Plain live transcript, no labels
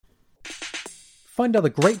Find other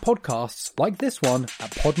great podcasts like this one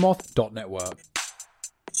at podmoth.network.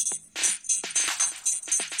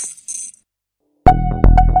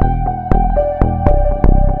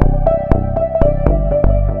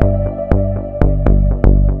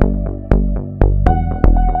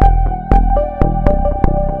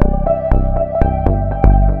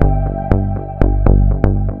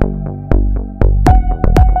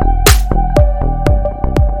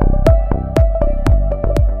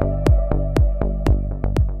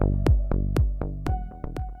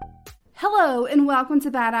 Hello and welcome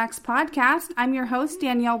to Bad Axe Podcast. I'm your host,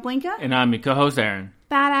 Danielle Blinka. And I'm your co-host, Aaron.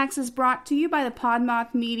 Bad Axe is brought to you by the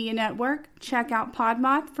Podmoth Media Network. Check out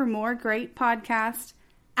Podmoth for more great podcasts.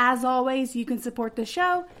 As always, you can support the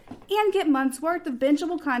show and get months worth of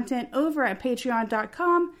bingeable content over at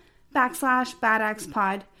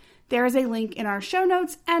patreon.com/badaxepod. There is a link in our show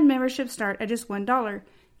notes and memberships start at just $1.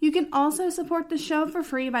 You can also support the show for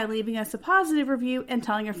free by leaving us a positive review and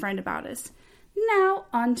telling a friend about us. Now,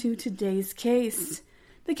 on to today's case.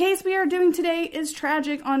 The case we are doing today is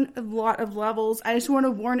tragic on a lot of levels. I just want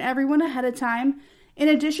to warn everyone ahead of time. In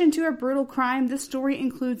addition to a brutal crime, this story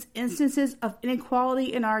includes instances of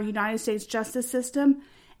inequality in our United States justice system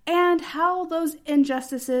and how those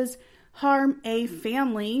injustices harm a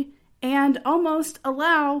family and almost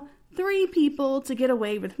allow 3 people to get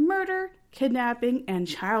away with murder, kidnapping, and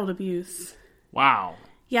child abuse. Wow.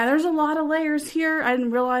 Yeah, there's a lot of layers here. I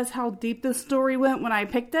didn't realize how deep this story went when I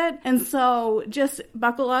picked it. And so just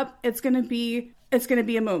buckle up. It's going to be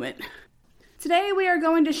a moment. Today we are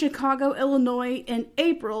going to Chicago, Illinois in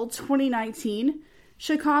April 2019.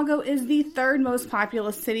 Chicago is the 3rd most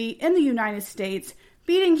populous city in the United States,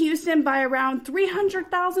 beating Houston by around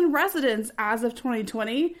 300,000 residents as of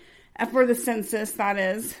 2020. For the census, that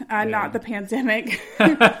is, not the pandemic.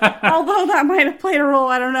 Although that might have played a role,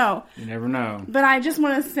 I don't know. You never know. But I just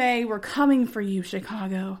want to say we're coming for you,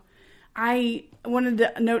 Chicago. I wanted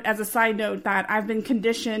to note as a side note that I've been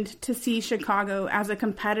conditioned to see Chicago as a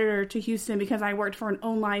competitor to Houston because I worked for an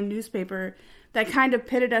online newspaper that kind of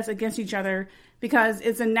pitted us against each other because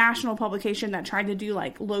it's a national publication that tried to do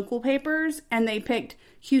like local papers, and they picked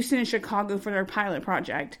Houston and Chicago for their pilot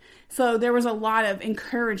project. So there was a lot of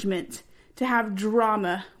encouragement to have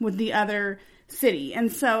drama with the other city.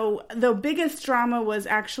 And so the biggest drama was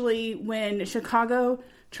actually when Chicago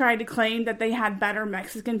tried to claim that they had better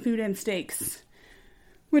Mexican food and steaks,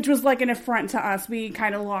 which was like an affront to us. We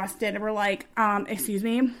kind of lost it and we're like, excuse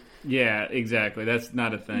me? Yeah, exactly. That's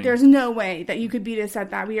not a thing. There's no way that you could beat us at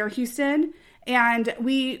that. We are Houston, and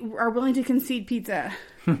we are willing to concede pizza.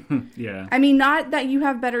 Yeah. I mean, not that you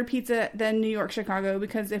have better pizza than New York, Chicago,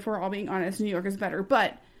 because if we're all being honest, New York is better.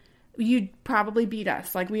 But you'd probably beat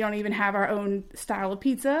us. Like, we don't even have our own style of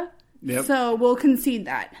pizza. Yep. So we'll concede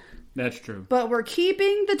that. That's true. But we're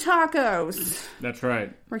keeping the tacos. That's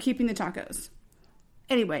right. We're keeping the tacos.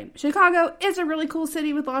 Anyway, Chicago is a really cool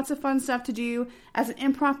city with lots of fun stuff to do. As an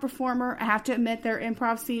improv performer, I have to admit their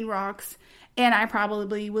improv scene rocks. And I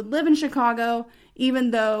probably would live in Chicago,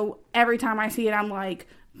 even though every time I see it, I'm like,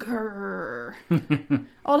 grrr.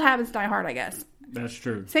 Old habits die hard, I guess. That's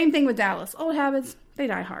true. Same thing with Dallas. Old habits, they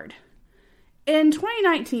die hard. In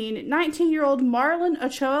 2019, 19-year-old Marlon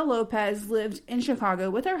Ochoa Lopez lived in Chicago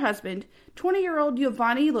with her husband, 20-year-old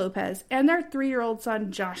Giovanni Lopez, and their 3-year-old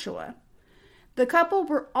son, Joshua. The couple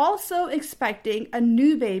were also expecting a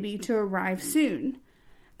new baby to arrive soon.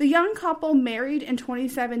 The young couple married in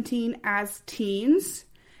 2017 as teens,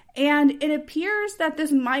 and it appears that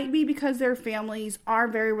this might be because their families are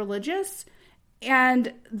very religious,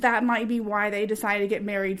 and that might be why they decided to get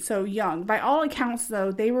married so young. By all accounts,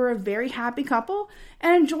 though, they were a very happy couple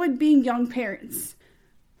and enjoyed being young parents.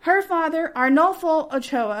 Her father, Arnulfo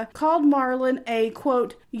Ochoa, called Marlon a,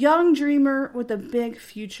 quote, young dreamer with a big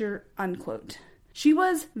future, unquote. She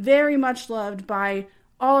was very much loved by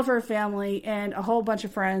all of her family and a whole bunch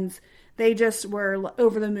of friends. They just were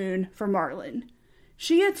over the moon for Marlon.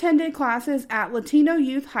 She attended classes at Latino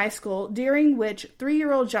Youth High School, during which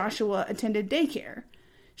 3-year-old Joshua attended daycare.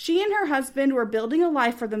 She and her husband were building a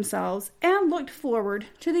life for themselves and looked forward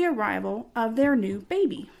to the arrival of their new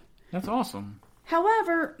baby. That's awesome.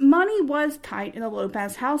 However, money was tight in the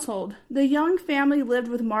Lopez household. The young family lived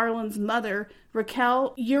with Marlon's mother,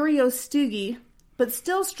 Raquel Uriostugi, but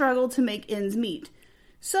still struggled to make ends meet.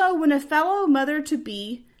 So when a fellow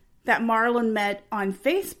mother-to-be that Marlon met on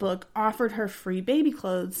Facebook offered her free baby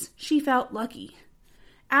clothes, she felt lucky.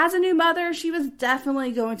 As a new mother, she was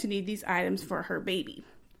definitely going to need these items for her baby.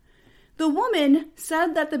 The woman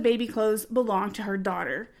said that the baby clothes belonged to her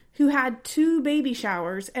daughter, who had 2 baby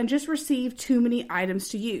showers and just received too many items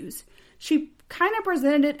to use. she kind of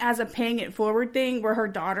presented it as a paying it forward thing where her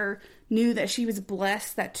daughter knew that she was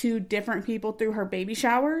blessed that 2 different people threw her baby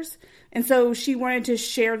showers. And so she wanted to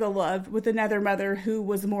share the love with another mother who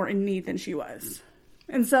was more in need than she was.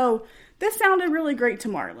 And so this sounded really great to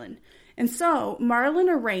Marlon. And so Marlon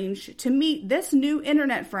arranged to meet this new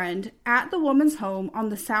internet friend at the woman's home on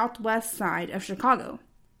the southwest side of Chicago.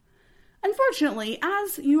 Unfortunately,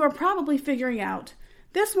 as you are probably figuring out,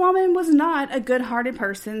 this woman was not a good-hearted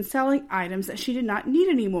person selling items that she did not need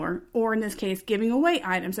anymore, or in this case, giving away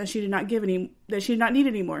items that she did not need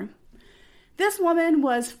anymore. This woman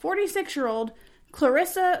was 46-year-old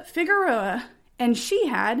Clarissa Figueroa, and she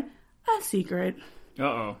had a secret.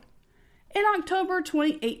 Uh-oh. In October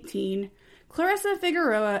 2018, Clarissa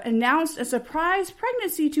Figueroa announced a surprise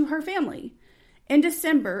pregnancy to her family. In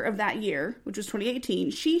December of that year, which was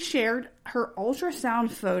 2018, she shared her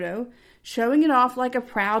ultrasound photo showing it off like a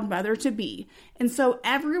proud mother-to-be, and so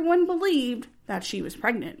everyone believed that she was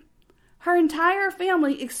pregnant. Her entire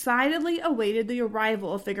family excitedly awaited the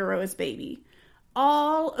arrival of Figueroa's baby.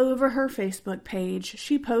 All over her Facebook page,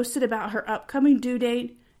 she posted about her upcoming due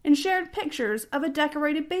date and shared pictures of a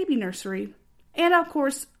decorated baby nursery, and of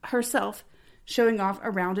course, herself showing off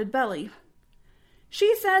a rounded belly.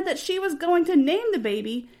 She said that she was going to name the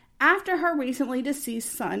baby after her recently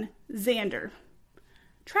deceased son, Xander.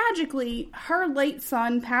 Tragically, her late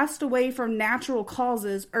son passed away from natural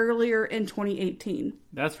causes earlier in 2018.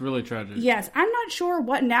 That's really tragic. Yes, I'm not sure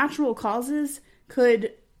what natural causes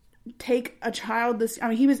could take a child this... I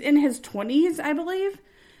mean, he was in his 20s, I believe.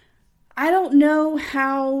 I don't know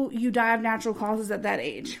how you die of natural causes at that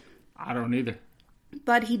age. I don't either.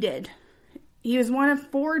 But he did. He was one of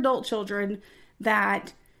 4 adult children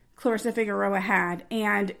that Clarissa Figueroa had,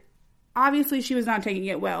 and obviously she was not taking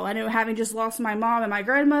it well. I know, having just lost my mom and my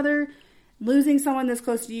grandmother, losing someone this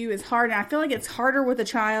close to you is hard, and I feel like it's harder with a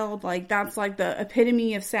child. Like, that's like the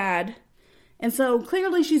epitome of sad. And so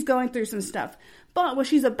clearly she's going through some stuff. But what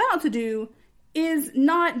she's about to do is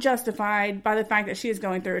not justified by the fact that she is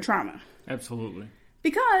going through a trauma. Absolutely.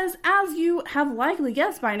 Because, as you have likely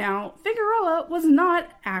guessed by now, Figueroa was not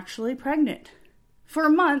actually pregnant. For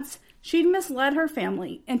months, she'd misled her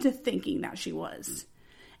family into thinking that she was.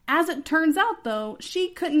 As it turns out, though, she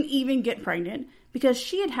couldn't even get pregnant because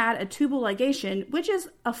she had had a tubal ligation, which is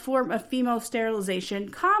a form of female sterilization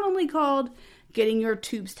commonly called getting your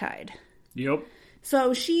tubes tied. Yep.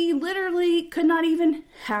 So she literally could not even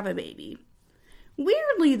have a baby.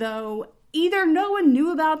 Weirdly, though, either no one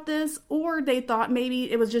knew about this or they thought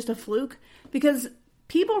maybe it was just a fluke because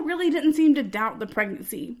people really didn't seem to doubt the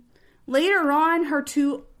pregnancy. Later on, her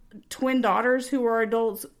 2 twin daughters who were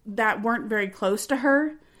adults that weren't very close to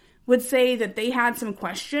her would say that they had some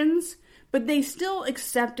questions, but they still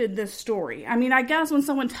accepted this story. I mean, I guess when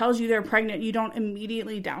someone tells you they're pregnant, you don't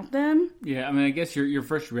immediately doubt them. Yeah, I mean, I guess your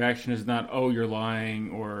first reaction is not, oh, you're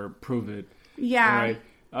lying or prove it. Yeah. Right?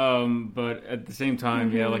 But at the same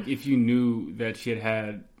time, yeah, like if you knew that she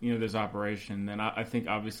had this operation, then I think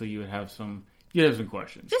obviously you have some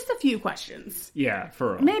questions. Just a few questions. Yeah,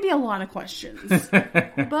 for real. Maybe a lot of questions.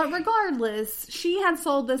 But regardless, she had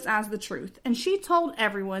sold this as the truth. And she told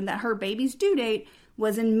everyone that her baby's due date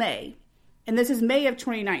was in May. And this is May of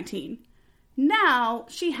 2019. Now,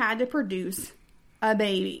 she had to produce a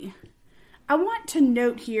baby. I want to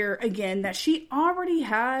note here again that she already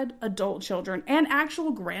had adult children and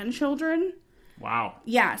actual grandchildren. Wow.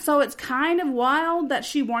 Yeah, so it's kind of wild that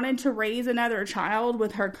she wanted to raise another child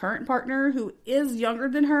with her current partner, who is younger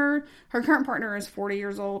than her. Her current partner is 40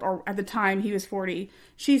 years old, or at the time he was 40.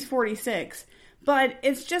 She's 46. But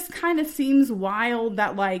it just kind of seems wild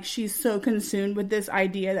that, like, she's so consumed with this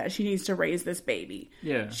idea that she needs to raise this baby.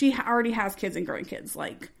 Yeah. She already has kids and grandkids.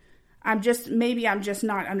 Like, I'm just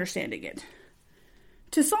not understanding it.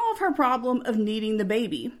 To solve her problem of needing the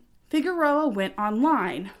baby, Figueroa went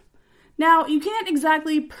online. Now, you can't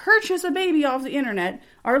exactly purchase a baby off the internet,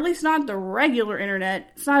 or at least not the regular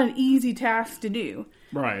internet. It's not an easy task to do.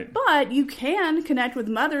 Right. But you can connect with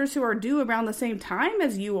mothers who are due around the same time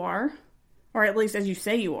as you are, or at least as you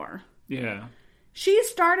say you are. Yeah. She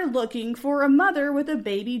started looking for a mother with a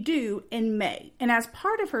baby due in May, and as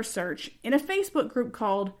part of her search, in a Facebook group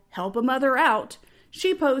called Help a Mother Out,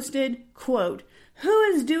 she posted, quote, "Who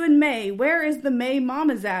is due in May? Where is the May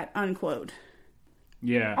mamas at?" unquote.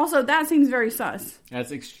 Yeah. Also, that seems very sus.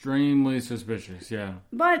 That's extremely suspicious, yeah.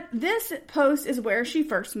 But this post is where she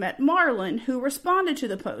first met Marlon, who responded to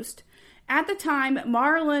the post. At the time,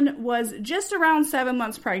 Marlon was just around 7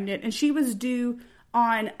 months pregnant, and she was due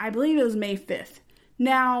on, I believe it was May 5th.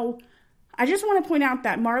 Now, I just want to point out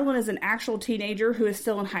that Marlon is an actual teenager who is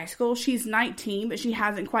still in high school. She's 19, but she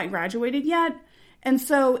hasn't quite graduated yet. And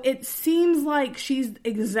so it seems like she's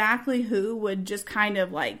exactly who would just kind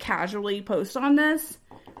of like casually post on this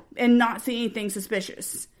and not see anything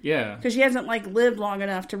suspicious. Yeah. Because she hasn't like lived long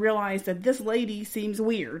enough to realize that this lady seems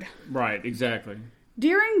weird. Right, exactly.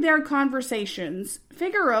 During their conversations,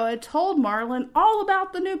 Figueroa told Marlon all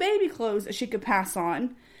about the new baby clothes that she could pass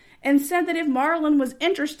on and said that if Marlon was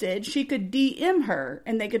interested, she could DM her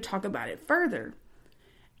and they could talk about it further.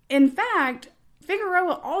 In fact,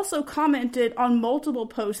 Figueroa also commented on multiple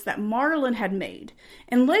posts that Marlon had made.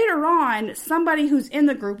 And later on, somebody who's in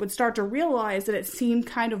the group would start to realize that it seemed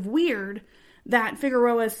kind of weird that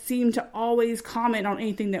Figueroa seemed to always comment on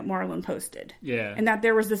anything that Marlon posted. Yeah. And that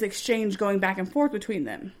there was this exchange going back and forth between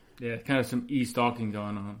them. Yeah, kind of some e-stalking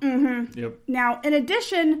going on. Mm-hmm. Yep. Now, in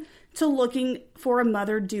addition to looking for a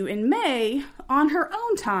mother due in May, on her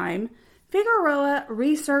own time, Figueroa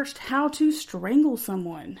researched how to strangle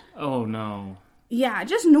someone. Oh, no. Yeah,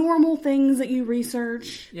 just normal things that you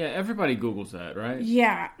research. Yeah, everybody Googles that, right?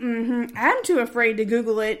 Yeah, I'm too afraid to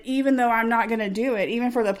Google it, even though I'm not going to do it,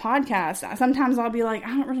 even for the podcast. Sometimes I'll be like, I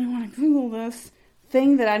don't really want to Google this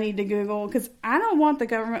thing that I need to Google, because I don't want the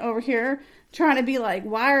government over here trying to be like,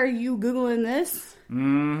 why are you Googling this?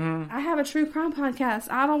 Mm-hmm. I have a true crime podcast.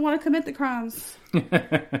 I don't want to commit the crimes.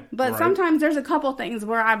 But Right. Sometimes there's a couple things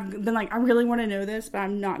where I've been like, I really want to know this, but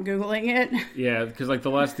I'm not Googling it. Yeah, because like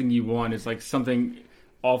the last thing you want is like something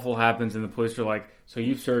awful happens and the police are like, so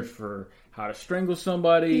you've searched for how to strangle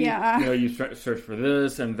somebody. Yeah. You know, you searched for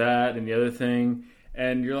this and that and the other thing.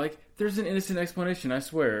 And you're like, there's an innocent explanation, I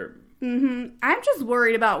swear. I'm just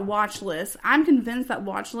worried about watch lists. I'm convinced that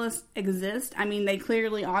watch lists exist. I mean, they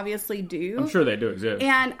clearly, obviously do. I'm sure they do exist.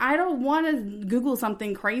 And I don't want to Google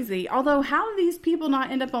something crazy. Although, how do these people not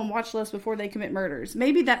end up on watch lists before they commit murders?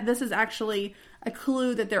 Maybe that this is actually a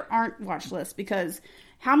clue that there aren't watch lists. Because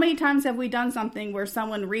how many times have we done something where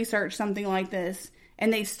someone researched something like this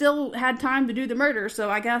and they still had time to do the murder? So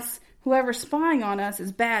I guess whoever's spying on us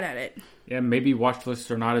is bad at it. Yeah, maybe watch lists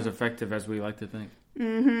are not as effective as we like to think.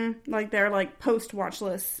 Like they're like post-watch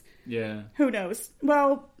lists. Yeah. Who knows?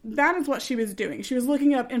 Well, that is what she was doing. She was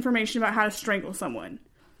looking up information about how to strangle someone.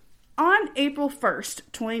 On April 1st,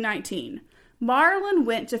 2019, Marlon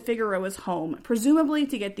went to Figueroa's home, presumably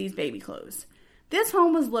to get these baby clothes. This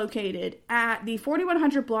home was located at the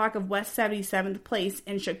 4100 block of West 77th Place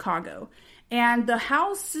in Chicago. And the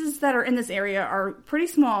houses that are in this area are pretty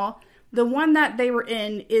small. The one that they were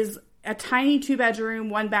in is a tiny 2-bedroom,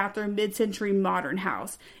 1-bathroom, mid-century modern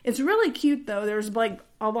house. It's really cute, though. There's, like,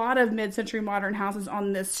 a lot of mid-century modern houses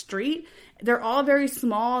on this street. They're all very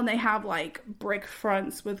small, and they have, like, brick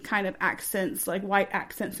fronts with kind of accents, like white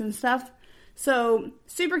accents and stuff. So,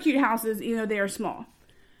 super cute houses, even though they are small.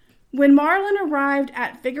 When Marlon arrived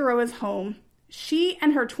at Figueroa's home, she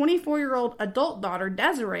and her 24-year-old adult daughter,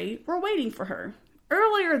 Desiree, were waiting for her.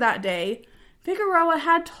 Earlier that day, Figueroa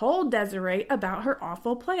had told Desiree about her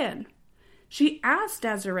awful plan. She asked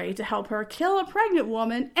Desiree to help her kill a pregnant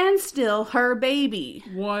woman and steal her baby.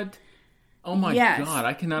 What? Oh my Yes. God,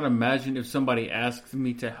 I cannot imagine if somebody asked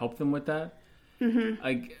me to help them with that.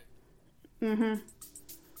 The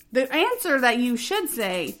answer that you should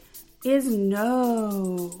say is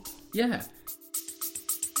no. Yeah.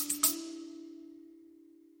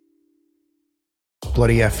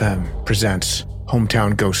 Bloody FM presents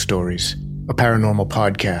Hometown Ghost Stories, a paranormal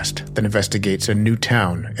podcast that investigates a new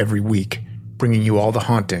town every week, bringing you all the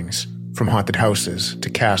hauntings, from haunted houses to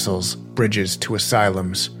castles, bridges to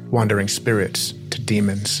asylums, wandering spirits to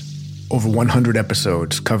demons. Over 100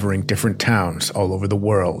 episodes covering different towns all over the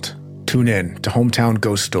world. Tune in to Hometown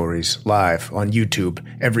Ghost Stories live on YouTube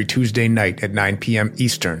every Tuesday night at 9 p.m.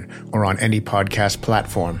 Eastern or on any podcast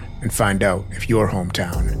platform and find out if your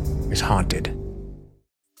hometown is haunted.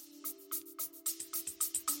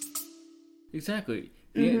 Exactly.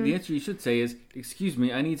 The answer you should say is, excuse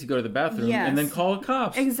me, I need to go to the bathroom, and then call the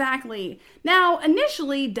cops. Exactly. Now,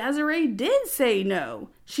 initially, Desiree did say no.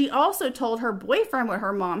 She also told her boyfriend what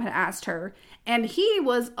her mom had asked her, and he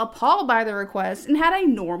was appalled by the request and had a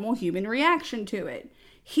normal human reaction to it.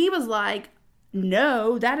 He was like,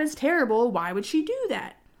 no, that is terrible. Why would she do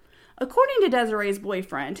that? According to Desiree's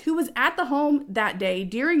boyfriend, who was at the home that day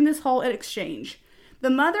during this whole exchange, the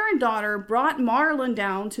mother and daughter brought Marlon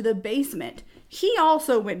down to the basement. He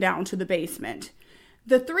also went down to the basement.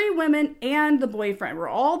 The three women and the boyfriend were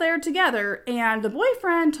all there together, and the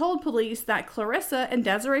boyfriend told police that Clarissa and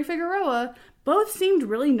Desiree Figueroa both seemed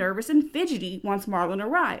really nervous and fidgety once Marlon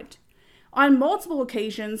arrived. On multiple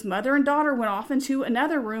occasions, mother and daughter went off into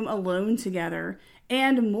another room alone together,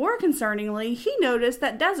 and more concerningly, he noticed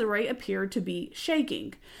that Desiree appeared to be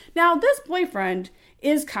shaking. Now, this boyfriend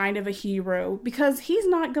is kind of a hero because he's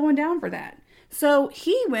not going down for that. So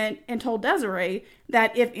he went and told Desiree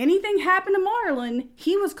that if anything happened to Marlon,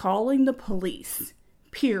 he was calling the police.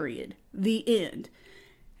 Period. The end.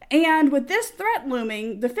 And with this threat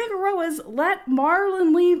looming, the Figueroas let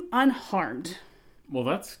Marlon leave unharmed. Well,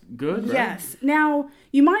 that's good, right? Yes. Now,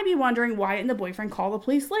 you might be wondering why didn't the boyfriend call the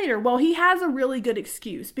police later? Well, he has a really good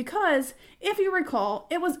excuse because, if you recall,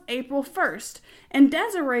 it was April 1st, and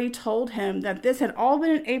Desiree told him that this had all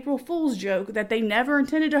been an April Fool's joke, that they never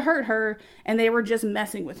intended to hurt her, and they were just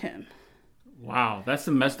messing with him. Wow, that's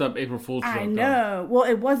a messed up April Fool's joke. I know. Well,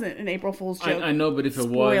 it wasn't an April Fool's joke. I know, but if it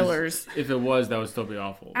Spoilers. was, that would still be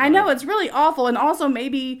awful. Right? I know, it's really awful, and also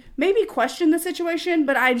maybe question the situation,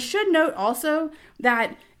 but I should note also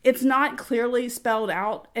that it's not clearly spelled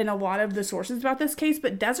out in a lot of the sources about this case,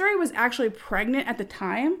 but Desiree was actually pregnant at the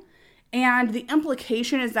time, and the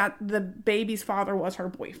implication is that the baby's father was her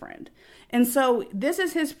boyfriend. And so this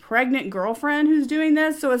is his pregnant girlfriend who's doing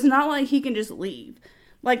this, so it's not like he can just leave.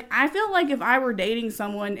 Like, I feel like if I were dating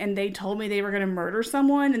someone and they told me they were going to murder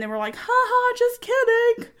someone and they were like, haha, just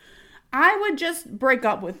kidding, I would just break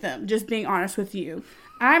up with them, just being honest with you.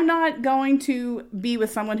 I'm not going to be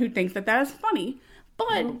with someone who thinks that is funny.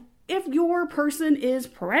 But if your person is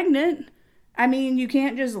pregnant, I mean, you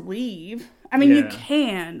can't just leave. I mean, you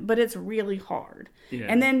can, but it's really hard. Yeah.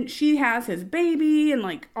 And then she has his baby and,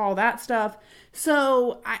 like, all that stuff.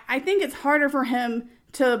 So I think it's harder for him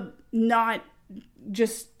to not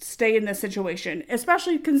just stay in this situation,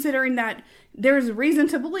 especially considering that there's reason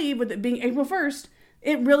to believe, with it being April 1st,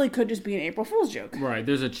 it really could just be an April Fool's joke. Right.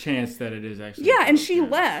 There's a chance that it is actually. Yeah, and she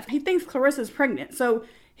left. He thinks Clarissa's pregnant. So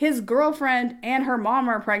his girlfriend and her mom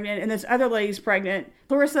are pregnant, and this other lady's pregnant.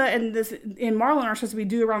 Clarissa and Marlon are supposed to be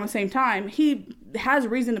due around the same time. He has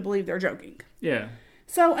reason to believe they're joking. Yeah.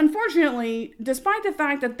 So unfortunately, despite the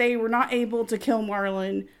fact that they were not able to kill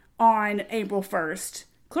Marlon on April 1st,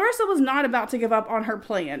 Clarissa was not about to give up on her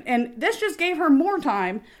plan, and this just gave her more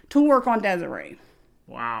time to work on Desiree.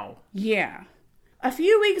 Wow. Yeah. A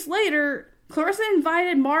few weeks later, Clarissa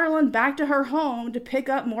invited Marlon back to her home to pick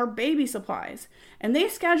up more baby supplies, and they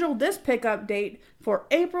scheduled this pickup date for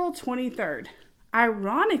April 23rd.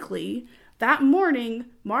 Ironically, that morning,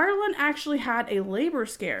 Marlon actually had a labor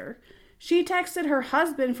scare. She texted her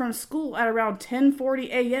husband from school at around 10:40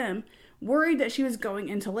 a.m., worried that she was going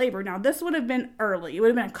into labor. Now, this would have been early. It would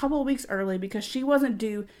have been a couple of weeks early because she wasn't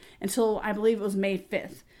due until, I believe it was May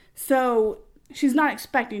 5th. So she's not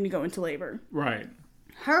expecting to go into labor. Right.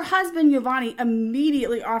 Her husband, Giovanni,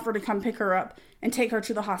 immediately offered to come pick her up and take her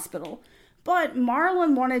to the hospital. But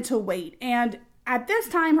Marlon wanted to wait. And at this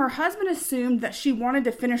time, her husband assumed that she wanted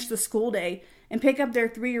to finish the school day and pick up their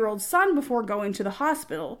 3-year-old son before going to the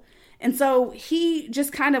hospital. And so he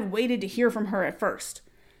just kind of waited to hear from her at first.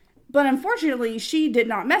 But unfortunately, she did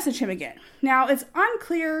not message him again. Now, it's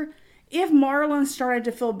unclear if Marlon started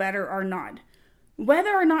to feel better or not.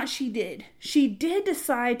 Whether or not she did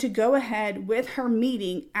decide to go ahead with her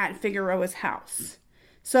meeting at Figueroa's house.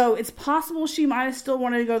 So it's possible she might have still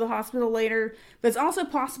wanted to go to the hospital later, but it's also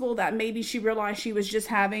possible that maybe she realized she was just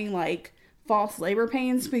having, like, false labor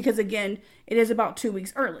pains, because, again, it is about 2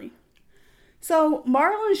 weeks early. So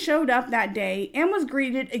Marlon showed up that day and was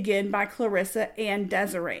greeted again by Clarissa and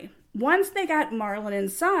Desiree. Once they got Marlon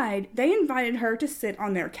inside, they invited her to sit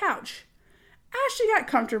on their couch. As she got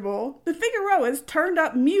comfortable, the Figueroas turned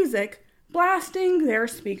up music, blasting their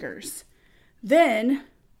speakers. Then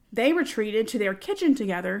they retreated to their kitchen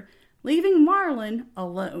together, leaving Marlon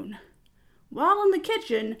alone. While in the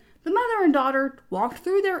kitchen, the mother and daughter walked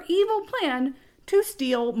through their evil plan to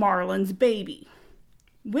steal Marlon's baby.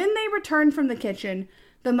 When they returned from the kitchen,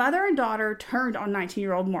 the mother and daughter turned on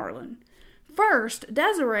 19-year-old Marlon. First,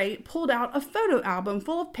 Desiree pulled out a photo album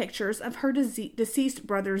full of pictures of her deceased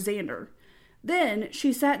brother Xander. Then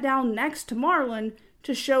she sat down next to Marlon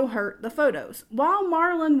to show her the photos. While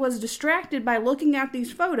Marlon was distracted by looking at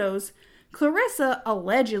these photos, Clarissa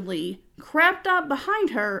allegedly crept up behind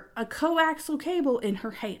her, a coaxial cable in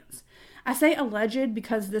her hands. I say alleged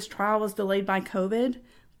because this trial was delayed by COVID,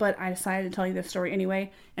 but I decided to tell you this story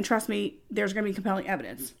anyway, and trust me, there's going to be compelling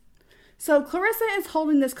evidence. So Clarissa is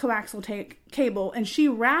holding this coaxial cable, and she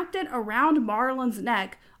wrapped it around Marlon's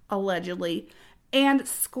neck, allegedly, and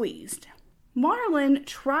squeezed. Marlon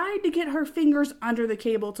tried to get her fingers under the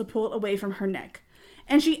cable to pull it away from her neck.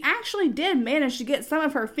 And she actually did manage to get some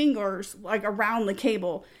of her fingers, like, around the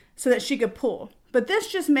cable so that she could pull. But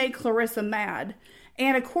this just made Clarissa mad.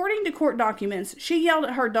 And according to court documents, she yelled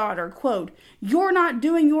at her daughter, quote, "You're not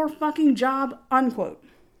doing your fucking job," unquote.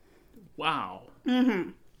 Wow.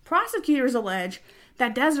 Prosecutors allege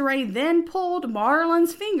that Desiree then pulled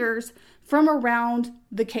Marlon's fingers from around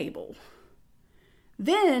the cable.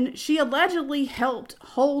 Then she allegedly helped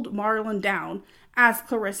hold Marlon down as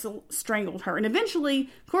Clarissa strangled her. And eventually,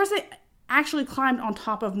 Clarissa actually climbed on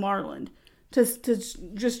top of Marlon to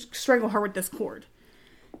just strangle her with this cord.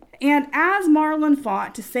 And as Marlon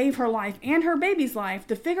fought to save her life and her baby's life,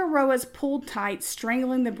 the Figueroas pulled tight,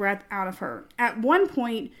 strangling the breath out of her. At one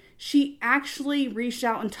point, she actually reached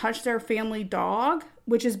out and touched their family dog,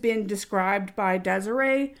 which has been described by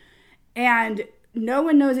Desiree. And no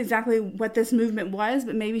one knows exactly what this movement was,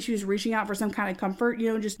 but maybe she was reaching out for some kind of comfort,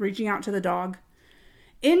 just reaching out to the dog.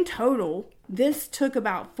 In total, this took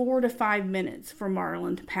about 4 to 5 minutes for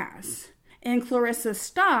Marlon to pass. And Clarissa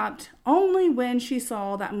stopped only when she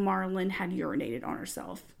saw that Marlon had urinated on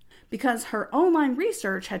herself, because her online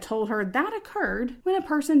research had told her that occurred when a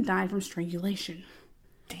person died from strangulation.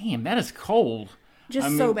 Damn, that is cold.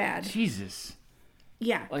 So bad. Jesus.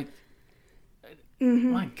 Yeah.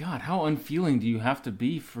 My God, how unfeeling do you have to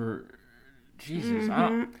be for... Jesus.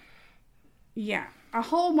 Yeah, a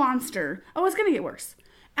whole monster. Oh, it's going to get worse.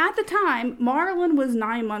 At the time, Marlon was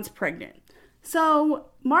 9 months pregnant. So,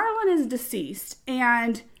 Marlon is deceased,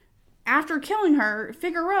 and after killing her,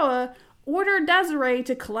 Figueroa ordered Desiree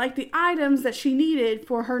to collect the items that she needed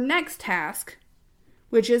for her next task,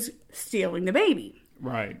 which is stealing the baby.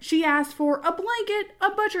 Right. She asked for a blanket,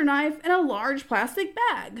 a butcher knife, and a large plastic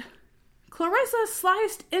bag. Clarissa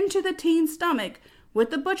sliced into the teen's stomach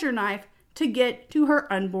with the butcher knife to get to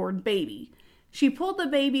her unborn baby. She pulled the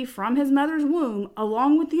baby from his mother's womb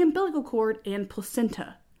along with the umbilical cord and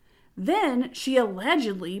placenta. Then she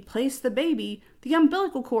allegedly placed the baby, the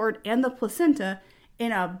umbilical cord, and the placenta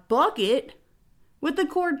in a bucket with the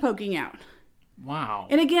cord poking out. Wow.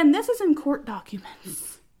 And again, this is in court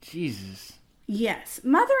documents. Jesus. Yes,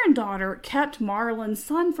 mother and daughter kept Marlon's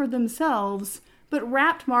son for themselves, but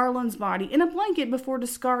wrapped Marlon's body in a blanket before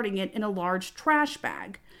discarding it in a large trash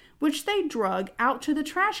bag, which they drug out to the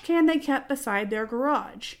trash can they kept beside their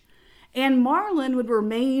garage. And Marlon would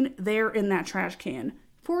remain there in that trash can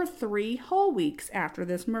for 3 whole weeks after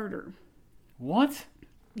this murder. What?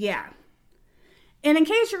 Yeah. And in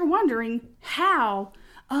case you're wondering how,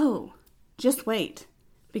 just wait,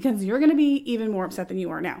 because you're going to be even more upset than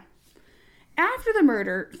you are now. After the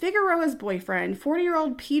murder, Figueroa's boyfriend,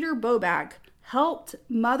 40-year-old Peter Boback, helped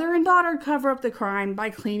mother and daughter cover up the crime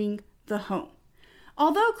by cleaning the home.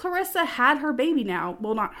 Although Clarissa had her baby now,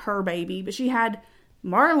 well, not her baby, but she had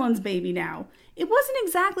Marlon's baby now, it wasn't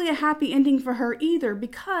exactly a happy ending for her either,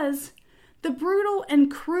 because the brutal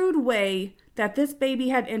and crude way that this baby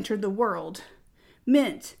had entered the world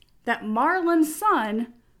meant that Marlon's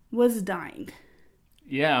son was dying.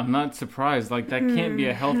 Yeah, I'm not surprised. That can't be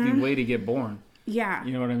a healthy way to get born. Yeah.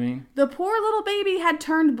 You know what I mean? The poor little baby had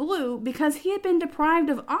turned blue because he had been deprived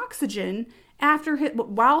of oxygen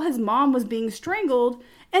while his mom was being strangled,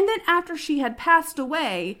 and then after she had passed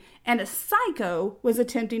away and a psycho was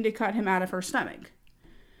attempting to cut him out of her stomach.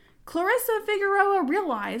 Clarissa Figueroa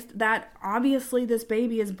realized that obviously this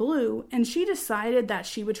baby is blue, and she decided that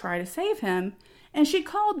she would try to save him, and she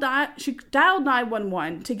dialed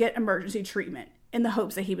 911 to get emergency treatment in the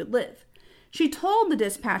hopes that he would live. She told the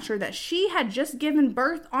dispatcher that she had just given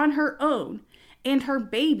birth on her own and her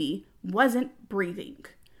baby wasn't breathing.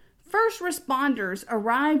 First responders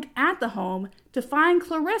arrived at the home to find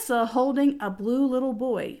Clarissa holding a blue little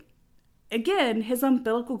boy. Again, his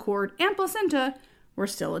umbilical cord and placenta were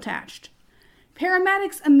still attached.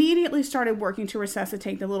 Paramedics immediately started working to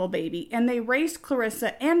resuscitate the little baby, and they raced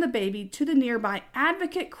Clarissa and the baby to the nearby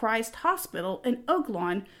Advocate Christ Hospital in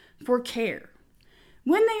Oaklawn for care.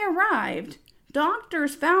 When they arrived,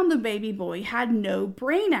 doctors found the baby boy had no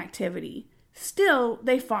brain activity. Still,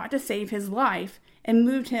 they fought to save his life and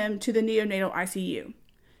moved him to the neonatal ICU.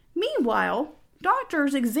 Meanwhile,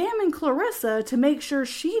 doctors examined Clarissa to make sure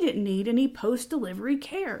she didn't need any post-delivery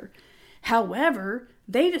care. However,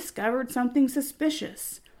 they discovered something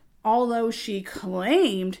suspicious. Although she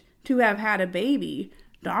claimed to have had a baby,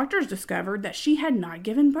 doctors discovered that she had not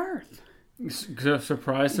given birth.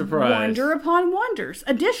 Surprise, surprise. Wonder upon wonders.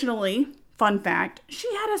 Additionally, fun fact,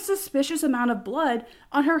 she had a suspicious amount of blood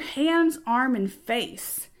on her hands, arm, and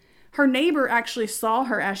face. Her neighbor actually saw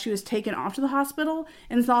her as she was taken off to the hospital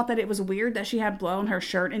and thought that it was weird that she had blood on her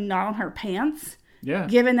shirt and not on her pants. Yeah.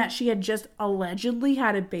 Given that she had just allegedly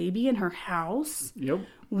had a baby in her house. Yep.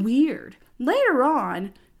 Weird. Later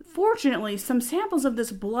on, fortunately, some samples of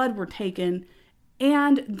this blood were taken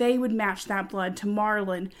and they would match that blood to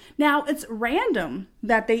Marlon. Now, it's random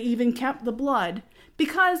that they even kept the blood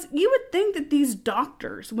because you would think that these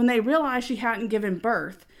doctors, when they realized she hadn't given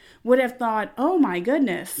birth, would have thought, oh my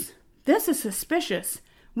goodness, this is suspicious.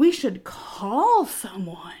 We should call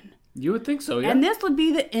someone. You would think so, yeah. And this would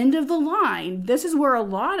be the end of the line. This is where a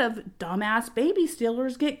lot of dumbass baby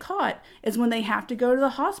stealers get caught, is when they have to go to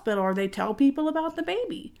the hospital or they tell people about the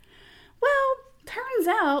baby. Well, turns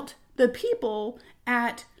out the people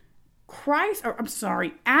at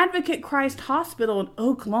Advocate Christ Hospital in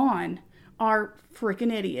Oak Lawn are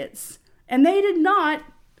freaking idiots. And they did not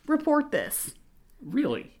report this.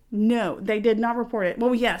 Really? No, they did not report it.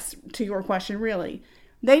 Well, yes, to your question, really.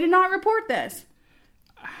 They did not report this.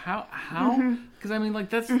 How? Because I mean,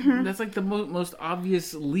 like that's like the most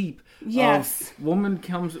obvious leap. Yes. Woman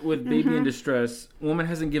comes with baby in distress. Woman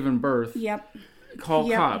hasn't given birth. Yep.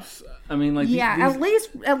 Call cops. I mean, like at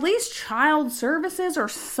least child services or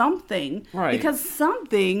something, right? Because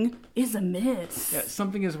something is amiss. Yeah,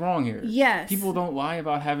 something is wrong here. Yes. People don't lie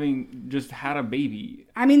about having just had a baby.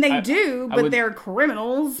 I mean, they do, but they're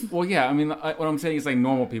criminals. Well, yeah. I mean, what I'm saying is like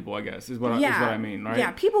normal people, I guess, is what I mean, right?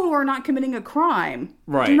 Yeah, people who are not committing a crime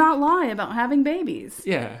do not lie about having babies.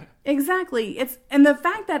 Yeah. Exactly. And the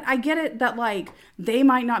fact that I get it that like they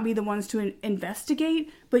might not be the ones to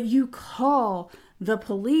investigate, but you call the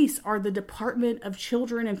police or the Department of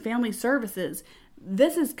Children and Family Services.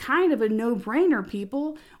 This is kind of a no-brainer,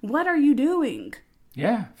 people. What are you doing?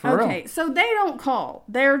 Yeah, for real. Okay, so they don't call.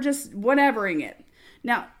 They're just whatevering it.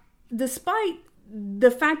 Now, despite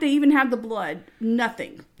the fact they even have the blood,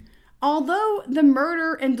 nothing. Although the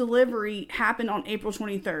murder and delivery happened on April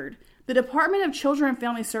 23rd, the Department of Children and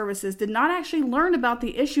Family Services did not actually learn about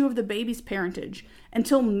the issue of the baby's parentage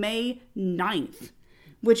until May 9th,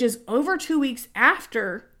 which is over 2 weeks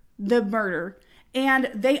after the murder. And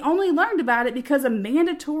they only learned about it because a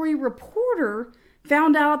mandatory reporter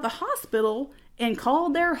found out at the hospital and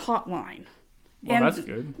called their hotline. Well, that's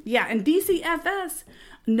good. Yeah, and DCFS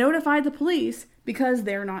notified the police because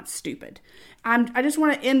they're not stupid. I just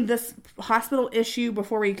want to end this hospital issue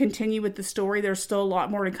before we continue with the story. There's still a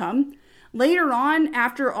lot more to come. Later on,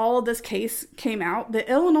 after all of this case came out, the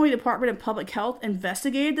Illinois Department of Public Health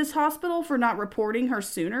investigated this hospital for not reporting her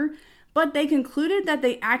sooner, but they concluded that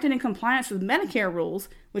they acted in compliance with Medicare rules,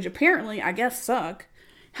 which apparently, I guess, suck.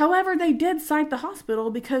 However, they did cite the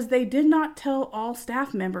hospital because they did not tell all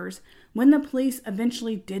staff members when the police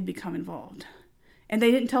eventually did become involved. And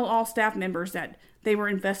they didn't tell all staff members that they were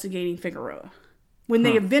investigating Figueroa when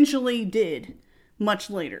they eventually did, much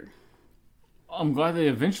later. I'm glad they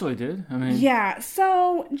eventually did. I mean, yeah,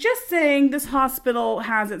 so just saying this hospital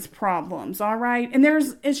has its problems, all right? And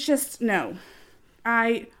it's just, no.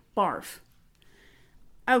 I barf.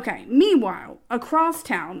 Okay, meanwhile, across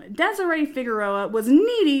town, Desiree Figueroa was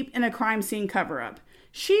knee-deep in a crime scene cover-up.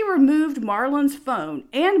 She removed Marlon's phone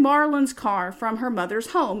and Marlon's car from her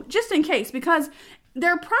mother's home, just in case, because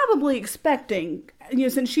they're probably expecting,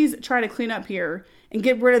 since she's trying to clean up here and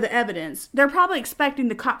get rid of the evidence, they're probably expecting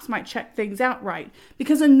the cops might check things out right,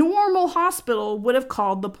 because a normal hospital would have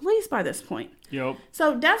called the police by this point. Yep.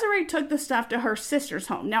 So Desiree took the stuff to her sister's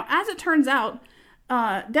home. Now, as it turns out,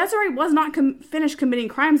 Desiree was not finished committing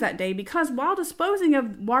crimes that day because while disposing of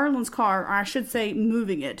Marlon's car, or I should say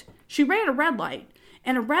moving it, she ran a red light,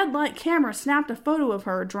 and a red light camera snapped a photo of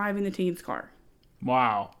her driving the teen's car.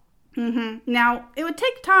 Wow. Now, it would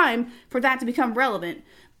take time for that to become relevant,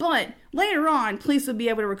 but later on, police would be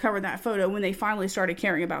able to recover that photo when they finally started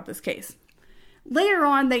caring about this case. Later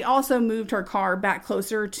on, they also moved her car back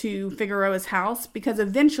closer to Figueroa's house because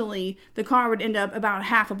eventually the car would end up about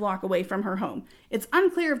half a block away from her home. It's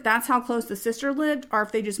unclear if that's how close the sister lived or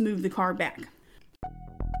if they just moved the car back.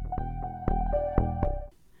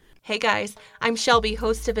 Hey guys, I'm Shelby,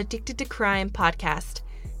 host of Addicted to Crime podcast.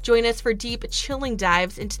 Join us for deep, chilling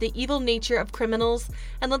dives into the evil nature of criminals,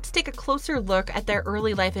 and let's take a closer look at their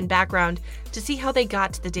early life and background to see how they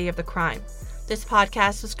got to the day of the crime. This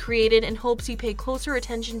podcast was created in hopes you pay closer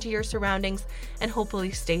attention to your surroundings and hopefully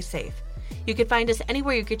stay safe. You can find us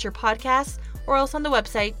anywhere you get your podcasts or else on the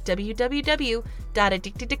website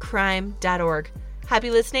www.addictedtocrime.org. Happy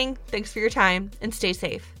listening, thanks for your time, and stay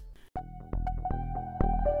safe.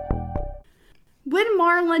 When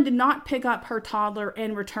Marlon did not pick up her toddler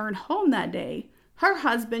and return home that day, her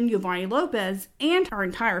husband, Giovanni Lopez, and her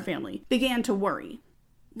entire family began to worry.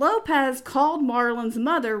 Lopez called Marlon's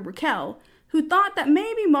mother, Raquel, who thought that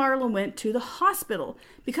maybe Marlon went to the hospital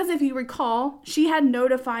because if you recall, she had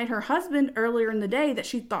notified her husband earlier in the day that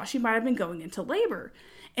she thought she might have been going into labor.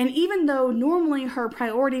 And even though normally her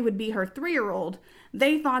priority would be her 3-year-old,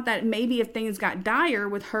 they thought that maybe if things got dire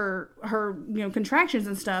with her contractions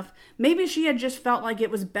and stuff, maybe she had just felt like it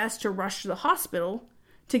was best to rush to the hospital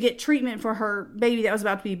to get treatment for her baby that was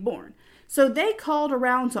about to be born. So they called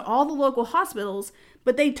around to all the local hospitals,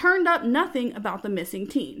 but they turned up nothing about the missing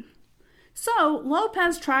teen. So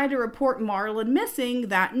Lopez tried to report Marlon missing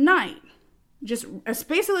that night. Just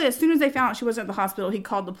basically as soon as they found out she wasn't at the hospital, he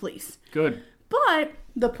called the police. Good. But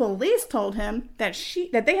the police told him that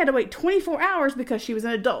they had to wait 24 hours because she was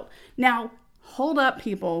an adult. Now, hold up,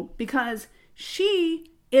 people, because she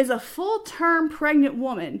is a full-term pregnant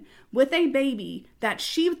woman with a baby that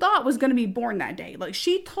she thought was going to be born that day. Like,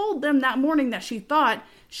 she told them that morning that she thought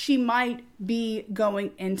she might be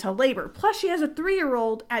going into labor. Plus, she has a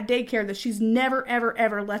 3-year-old at daycare that she's never, ever,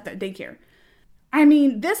 ever left at daycare. I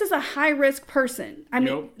mean, this is a high-risk person. I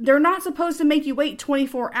mean, They're not supposed to make you wait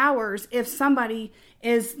 24 hours if somebody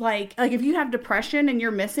is like if you have depression and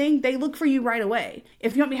you're missing, they look for you right away.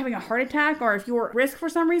 If you might be having a heart attack or if you're at risk for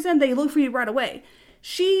some reason, they look for you right away.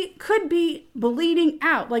 She could be bleeding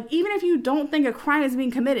out. Like, even if you don't think a crime is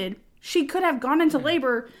being committed, she could have gone into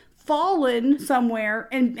labor, fallen somewhere,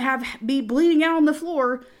 and be bleeding out on the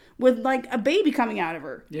floor with, like, a baby coming out of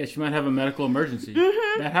her. Yeah, she might have a medical emergency.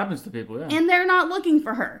 Mm-hmm. That happens to people, yeah. And they're not looking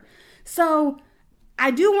for her. So I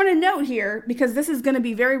do want to note here, because this is going to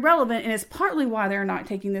be very relevant, and it's partly why they're not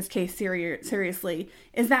taking this case seriously,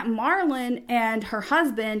 is that Marlon and her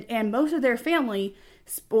husband and most of their family,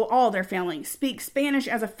 well, all their family, speak Spanish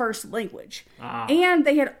as a first language. And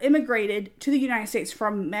they had immigrated to the United States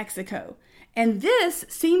from Mexico. And this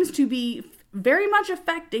seems to be very much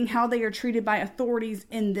affecting how they are treated by authorities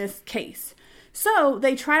in this case. So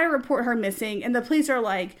they try to report her missing, and the police are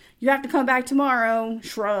like, you have to come back tomorrow,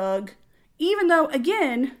 shrug. Even though,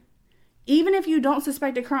 again, even if you don't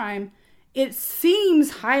suspect a crime, it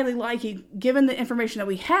seems highly likely, given the information that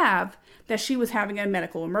we have, that she was having a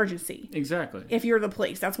medical emergency. Exactly. If you're the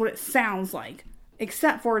police, that's what it sounds like.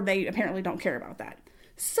 Except for they apparently don't care about that.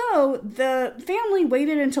 So the family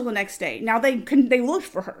waited until the next day. Now they looked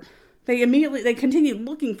for her. They continued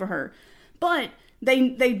looking for her, but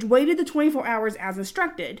they waited the 24 hours as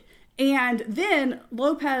instructed. And then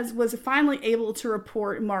Lopez was finally able to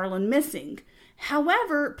report Marlon missing.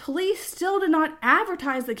 However, police still did not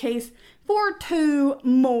advertise the case for 2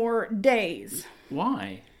 more days.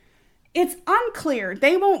 Why? It's unclear.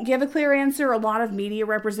 They won't give a clear answer. A lot of media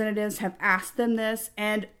representatives have asked them this,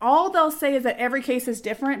 and all they'll say is that every case is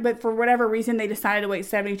different, but for whatever reason, they decided to wait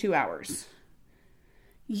 72 hours.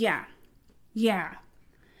 Yeah.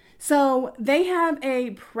 So they have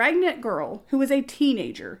a pregnant girl who is a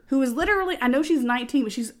teenager, who is literally, I know she's 19,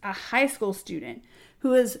 but she's a high school student,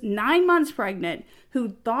 who is 9 months pregnant, who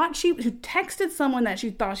texted someone that she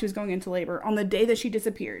thought she was going into labor on the day that she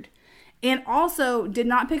disappeared. And also did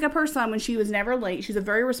not pick up her son when she was never late. She's a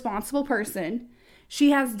very responsible person.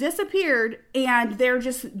 She has disappeared, and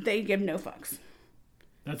they give no fucks.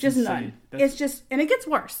 That's just insane. None. And it gets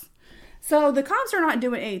worse. So the cops are not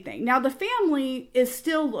doing anything. Now the family is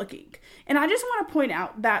still looking. And I just want to point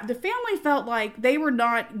out that the family felt like they were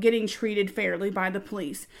not getting treated fairly by the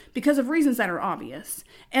police because of reasons that are obvious.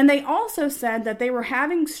 And they also said that they were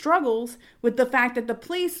having struggles with the fact that the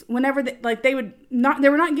police, whenever they were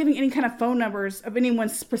not giving any kind of phone numbers of anyone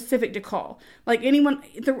specific to call. Like anyone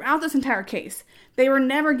throughout this entire case, they were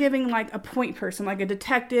never giving like a point person, like a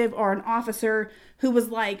detective or an officer who was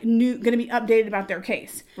like going to be updated about their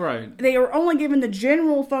case. Right. They were only given the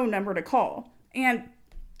general phone number to call. And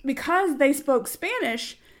because they spoke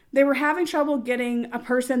Spanish, they were having trouble getting a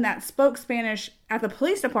person that spoke Spanish at the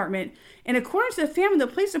police department. And according to the family, the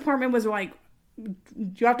police department was like,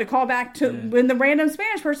 you have to call back to when the random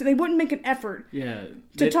Spanish person, they wouldn't make an effort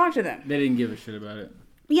to talk to them. They didn't give a shit about it.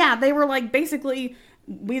 Yeah, they were like, basically,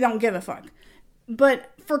 we don't give a fuck.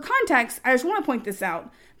 But for context, I just want to point this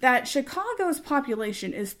out, that Chicago's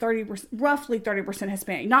population is roughly 30%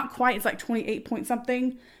 Hispanic. Not quite, it's like 28 point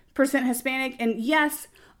something percent Hispanic. And yes,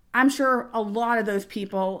 I'm sure a lot of those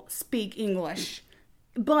people speak English.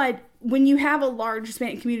 But when you have a large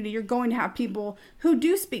Hispanic community, you're going to have people who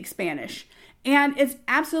do speak Spanish. And it's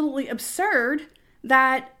absolutely absurd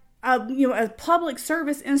that a public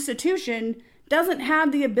service institution doesn't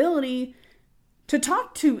have the ability to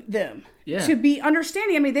talk to them, to be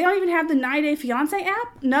understanding. I mean, they don't even have the 90 Day Fiancé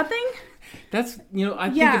app. Nothing. That's, I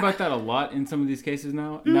think about that a lot in some of these cases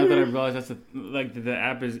now. Mm-hmm. Now that I realize the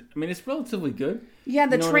app is, I mean, it's relatively good. Yeah,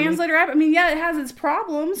 the translator app. I mean, yeah, it has its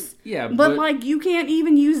problems. Yeah, but like you can't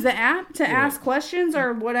even use the app to ask questions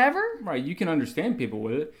or whatever. Right, you can understand people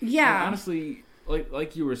with it. Yeah. And honestly,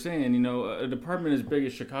 like you were saying, a department as big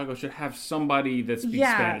as Chicago should have somebody that speaks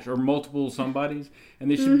Spanish or multiple somebodies,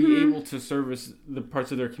 and they should be able to service the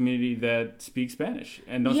parts of their community that speak Spanish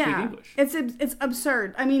and don't speak English. It's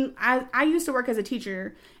absurd. I mean, I used to work as a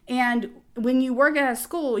teacher, and when you work at a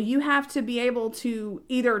school, you have to be able to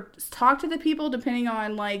either talk to the people depending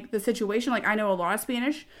on like the situation. Like I know a lot of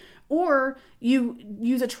Spanish, Or you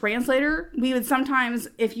use a translator. We would sometimes,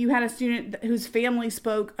 if you had a student whose family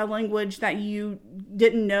spoke a language that you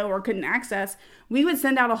didn't know or couldn't access, we would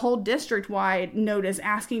send out a whole district-wide notice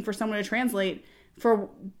asking for someone to translate for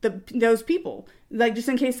those people, like just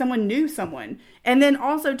in case someone knew someone. And then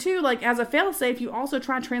also too, like as a fail-safe, you also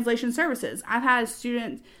try translation services. I've had a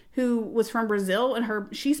student who was from Brazil,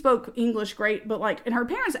 and she spoke English great, but and her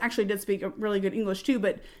parents actually did speak a really good English too,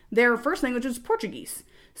 but their first language was Portuguese.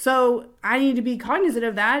 So I need to be cognizant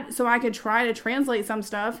of that so I could try to translate some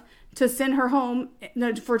stuff to send her home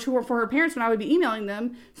for her parents when I would be emailing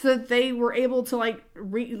them, so that they were able to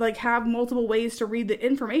have multiple ways to read the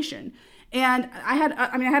information. And I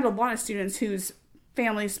had a lot of students whose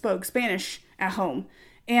families spoke Spanish at home.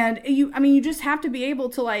 And you just have to be able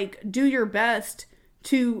to do your best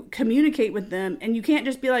to communicate with them. And you can't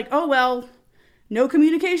just be like, oh, well, no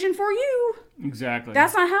communication for you. Exactly.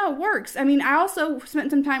 That's not how it works. I mean, I also spent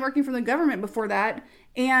some time working for the government before that.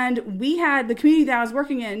 And we had the community that I was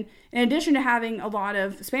working in addition to having a lot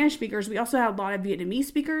of Spanish speakers, we also had a lot of Vietnamese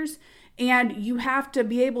speakers. And you have to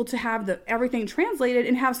be able to have everything translated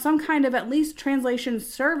and have some kind of at least translation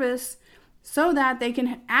service so that they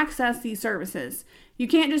can access these services. You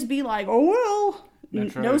can't just be like, oh, well,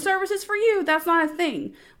 no services for you. That's not a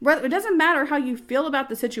thing. It doesn't matter how you feel about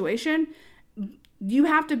the situation. You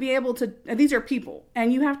have to be able to, these are people,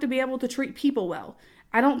 and you have to be able to treat people well.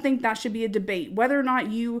 I don't think that should be a debate. Whether or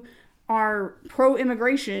not you are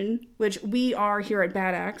pro-immigration, which we are here at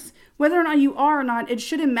Bad Axe, whether or not you are or not, it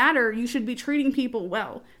shouldn't matter. You should be treating people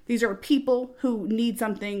well. These are people who need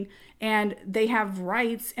something, and they have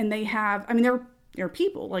rights, and they're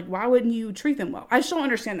people. Why wouldn't you treat them well? I just don't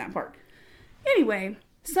understand that part. Anyway,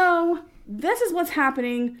 so this is what's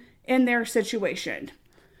happening in their situation.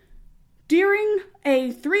 During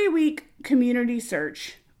a 3-week community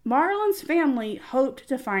search, Marlon's family hoped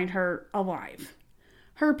to find her alive.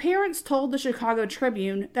 Her parents told the Chicago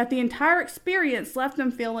Tribune that the entire experience left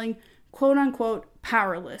them feeling, quote-unquote,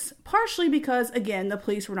 powerless, partially because, again, the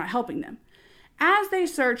police were not helping them. As they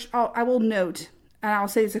searched, I will note, and I'll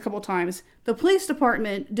say this a couple times, the police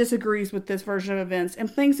department disagrees with this version of events and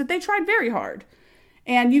thinks that they tried very hard.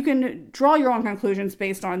 And you can draw your own conclusions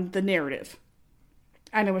based on the narrative.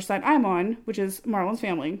 I know which side I'm on, which is Marlon's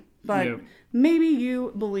family, but maybe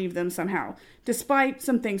you believe them somehow, despite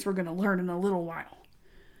some things we're going to learn in a little while.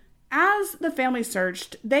 As the family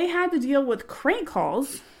searched, they had to deal with crank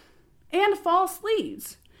calls and false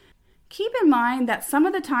leads. Keep in mind that some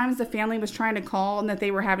of the times the family was trying to call and that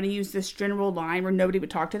they were having to use this general line where nobody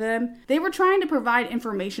would talk to them, they were trying to provide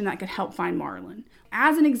information that could help find Marlon.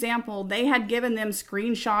 As an example, they had given them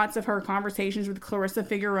screenshots of her conversations with Clarissa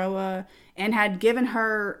Figueroa and had given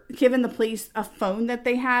the police a phone that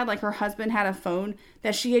they had, her husband had a phone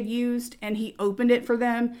that she had used, and he opened it for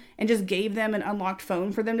them and just gave them an unlocked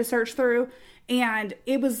phone for them to search through. And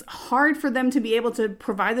it was hard for them to be able to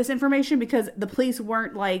provide this information because the police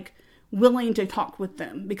weren't willing to talk with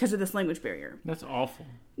them because of this language barrier. That's awful.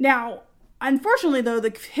 Now, unfortunately, though,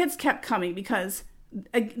 the hits kept coming because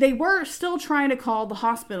they were still trying to call the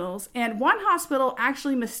hospitals, and one hospital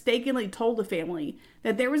actually mistakenly told the family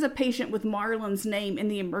that there was a patient with Marlon's name in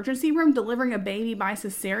the emergency room delivering a baby by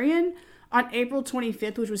cesarean on April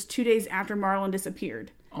 25th, which was 2 days after Marlon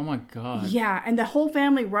disappeared. Oh my God. Yeah, and the whole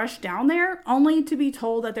family rushed down there only to be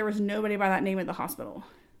told that there was nobody by that name at the hospital.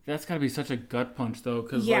 That's got to be such a gut punch, though,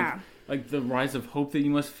 because the rise of hope that you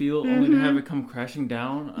must feel only to have it come crashing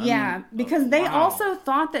down. I mean, because they also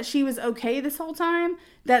thought that she was okay this whole time,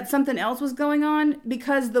 that something else was going on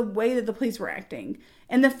because the way that the police were acting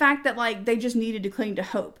and the fact that they just needed to cling to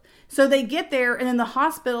hope. So they get there, and then the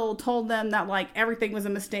hospital told them that everything was a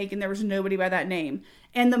mistake and there was nobody by that name.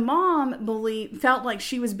 And the mom felt like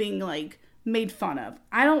she was being made fun of.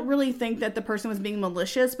 I don't really think that the person was being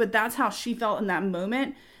malicious, but that's how she felt in that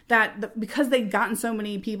moment. That because they'd gotten so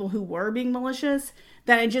many people who were being malicious,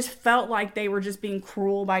 that it just felt like they were just being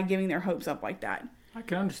cruel by giving their hopes up like that. I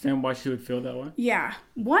can understand why she would feel that way. Yeah.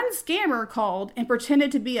 One scammer called and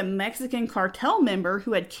pretended to be a Mexican cartel member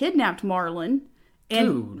who had kidnapped Marlon.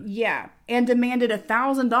 Dude. Yeah. And demanded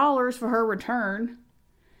 $1,000 for her return.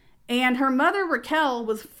 And her mother, Raquel,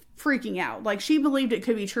 was freaking out. She believed it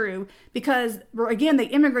could be true because, again, they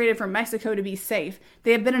immigrated from Mexico to be safe.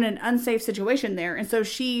 They had been in an unsafe situation there. And so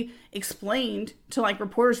she explained to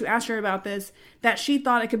reporters who asked her about this that she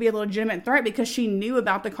thought it could be a legitimate threat because she knew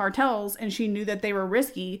about the cartels and she knew that they were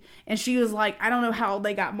risky. And she was like, I don't know how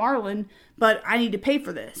they got Marlon, but I need to pay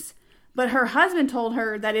for this. But her husband told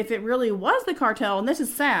her that if it really was the cartel, and this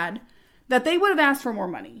is sad, that they would have asked for more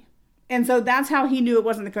money. And so that's how he knew it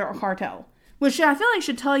wasn't the cartel. Which I feel like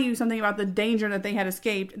should tell you something about the danger that they had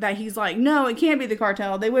escaped, that he's like, no, it can't be the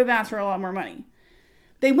cartel. They would have asked for a lot more money.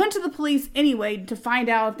 They went to the police anyway to find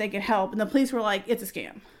out if they could help, and the police were like, it's a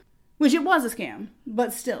scam. Which it was a scam,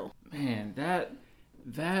 but still. Man,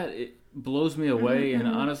 that it blows me away, and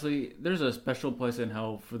honestly, there's a special place in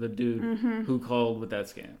hell for the dude who called with that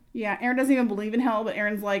scam. Yeah, Aaron doesn't even believe in hell, but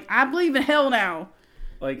Aaron's like, I believe in hell now.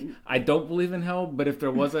 Like, I don't believe in hell, but if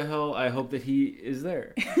there was a hell, I hope that he is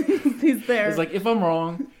there. He's there. It's like, if I'm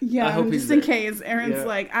wrong, yeah, I hope he's just there. in case. Aaron's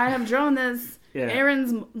like, I have drawn this. Yeah.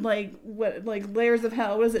 Aaron's like layers of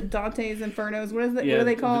hell. What is it? Dante's Infernos. What is it? Yeah, what are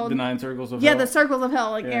they called? The 9 circles of hell. Yeah, the circles of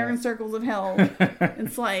hell. Like Yeah. Aaron's circles of hell.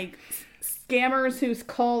 It's like scammers who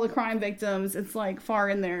call the crime victims. It's like far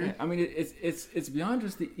in there. I mean, it's beyond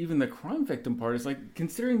just even the crime victim part. It's like,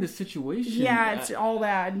 considering the situation. Yeah, it's all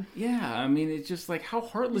bad. Yeah, I mean, it's just like, how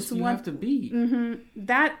heartless do you have to be?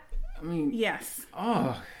 That. I mean, Yes.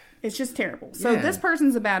 oh, It's just terrible. So Yeah. this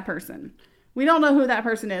person's a bad person. We don't know who that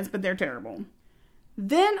person is, but they're terrible.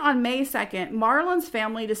 Then on May 2nd, Marlon's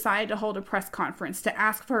family decided to hold a press conference to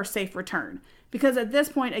ask for her safe return. Because at this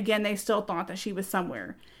point, again, they still thought that she was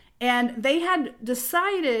somewhere. And they had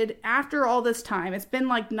decided after all this time, it's been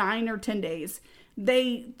like 9 or 10 days,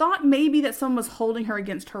 they thought maybe that someone was holding her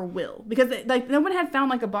against her will. Because no one had found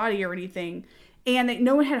like a body or anything. And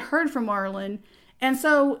no one had heard from Marlon. And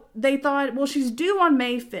so they thought, well, she's due on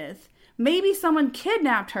May 5th. Maybe someone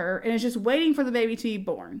kidnapped her and is just waiting for the baby to be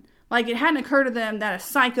born. Like, it hadn't occurred to them that a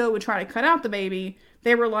psycho would try to cut out the baby.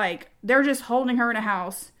 They were like, they're just holding her in a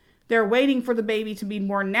house. They're waiting for the baby to be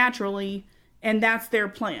born naturally, and that's their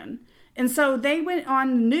plan. And so they went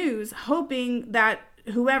on the news hoping that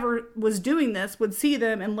whoever was doing this would see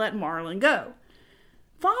them and let Marlon go.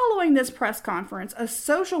 Following this press conference, a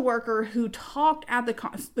social worker who talked at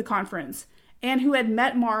the conference and who had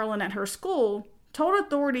met Marlon at her school told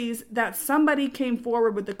authorities that somebody came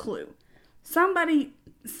forward with a clue. Somebody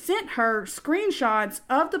sent her screenshots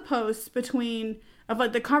of the posts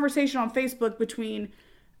of the conversation on Facebook between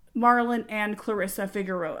Marlon and Clarissa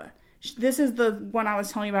Figueroa. This is the one I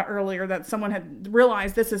was telling you about earlier, that someone had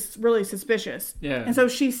realized this is really suspicious. Yeah. And so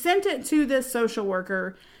she sent it to this social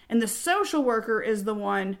worker, and the social worker is the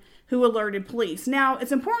one who alerted police. Now,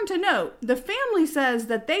 it's important to note, the family says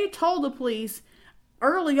that they told the police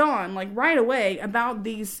early on, like right away, about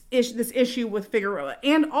this issue with Figueroa.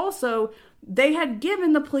 And also, they had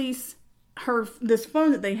given the police this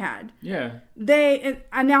phone that they had. yeah.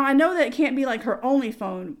 Now I know that it can't be like her only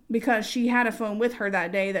phone, because she had a phone with her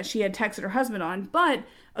that day that she had texted her husband on. But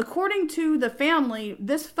according to the family,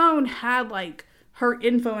 this phone had like her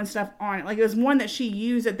info and stuff on it. Like, it was one that she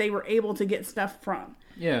used that they were able to get stuff from.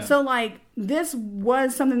 Yeah. So like, this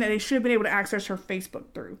was something that they should have been able to access her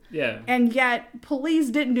Facebook through. Yeah. And yet police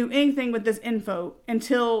didn't do anything with this info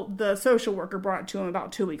until the social worker brought it to them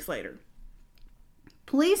about 2 weeks later.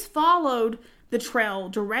 Police followed the trail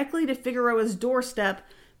directly to Figueroa's doorstep,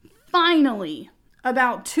 finally,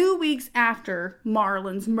 about 2 weeks after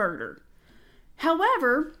Marlon's murder.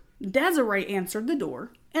 However, Desiree answered the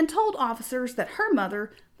door and told officers that her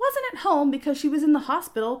mother wasn't at home because she was in the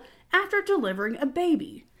hospital after delivering a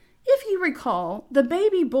baby. If you recall, the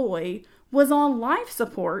baby boy was on life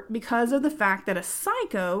support because of the fact that a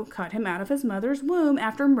psycho cut him out of his mother's womb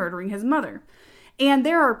after murdering his mother. And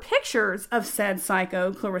there are pictures of said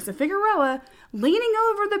psycho, Clarissa Figueroa, leaning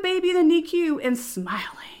over the baby in the NICU and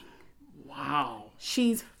smiling. Wow.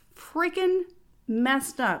 She's freaking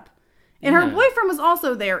messed up. And her boyfriend was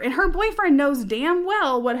also there. And her boyfriend knows damn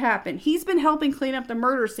well what happened. He's been helping clean up the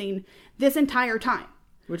murder scene this entire time.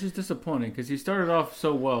 Which is disappointing, because he started off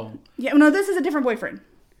so well. Yeah, no, this is a different boyfriend.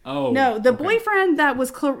 Oh. No, the okay. boyfriend that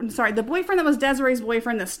was the boyfriend that was Desiree's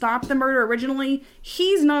boyfriend that stopped the murder originally,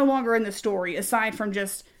 he's no longer in the story, aside from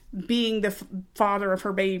just being the father of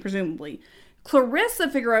her baby, presumably. Clarissa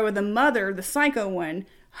Figueroa, the mother, the psycho one,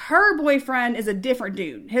 her boyfriend is a different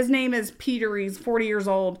dude. His name is Peter. He's 40 years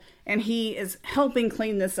old, and he is helping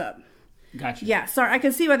clean this up. Gotcha. Yeah, sorry, I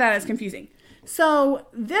can see why that is confusing. So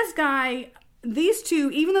this guy, these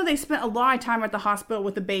two, even though they spent a lot of time at the hospital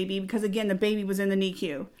with the baby, because again, the baby was in the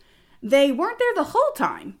NICU, they weren't there the whole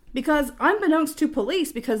time, because unbeknownst to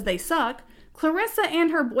police, because they suck, Clarissa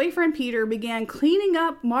and her boyfriend Peter began cleaning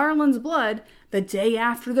up Marlon's blood the day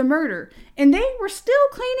after the murder, and they were still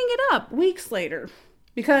cleaning it up weeks later.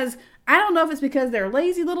 Because I don't know if it's because they're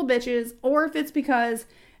lazy little bitches, or if it's because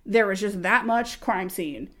there was just that much crime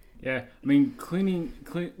scene. Yeah, I mean,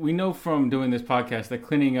 we know from doing this podcast that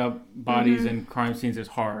cleaning up bodies and crime scenes is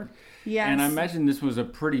hard. Yes. And I imagine this was a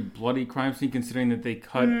pretty bloody crime scene, considering that they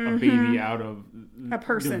cut a baby out of a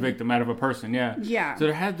person, the victim out of a person. Yeah. Yeah. So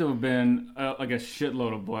there had to have been like a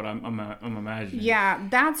shitload of blood. I'm imagining. Yeah,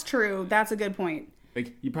 that's true. That's a good point.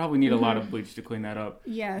 Like, you probably need a lot of bleach to clean that up.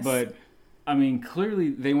 Yes. But I mean, clearly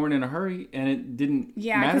they weren't in a hurry, and it didn't matter.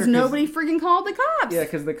 Yeah, because nobody freaking called the cops. Yeah,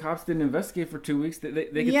 because the cops didn't investigate for 2 weeks. They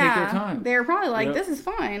could take their time. They were probably like, this is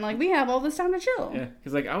fine. Like, we have all this time to chill. Yeah,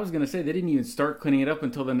 because like I was going to say, they didn't even start cleaning it up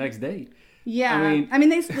until the next day. Yeah. I mean,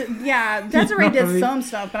 Desiree did some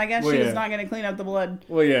stuff, but I guess she was not going to clean up the blood.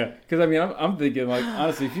 Well, yeah, because I mean, I'm thinking, like,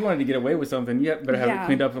 honestly, if you wanted to get away with something, you better have it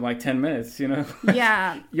cleaned up in like 10 minutes, you know?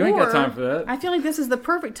 Yeah. You ain't got time for that. I feel like this is the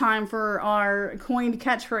perfect time for our coined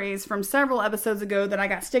catchphrase from several episodes ago that I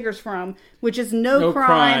got stickers from, which is no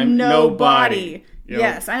crime, no body. Yep.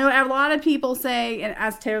 Yes, I know a lot of people say, and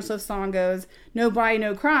as Taylor Swift's song goes, no body,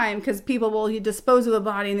 no crime, because people will dispose of a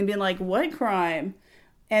body and then be like, what crime?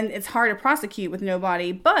 And it's hard to prosecute with no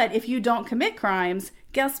body. But if you don't commit crimes,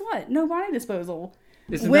 guess what? No body disposal.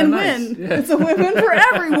 Win-win. Nice? Yeah. It's a win-win for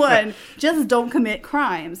everyone. Just don't commit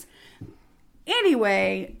crimes.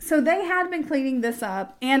 Anyway, so they had been cleaning this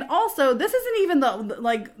up. And also, this isn't even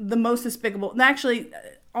the most despicable. Actually,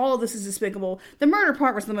 all of this is despicable. The murder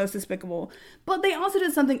part was the most despicable. But they also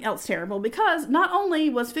did something else terrible, because not only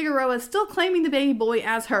was Figueroa still claiming the baby boy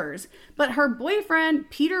as hers, but her boyfriend,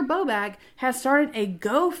 Peter Bobak, has started a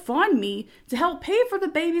GoFundMe to help pay for the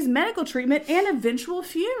baby's medical treatment and eventual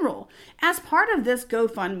funeral. As part of this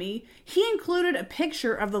GoFundMe, he included a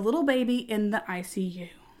picture of the little baby in the ICU.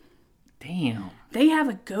 Damn. They have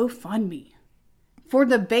a GoFundMe for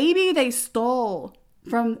the baby they stole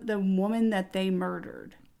from the woman that they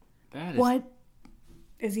murdered. What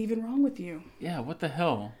is even wrong with you? Yeah, what the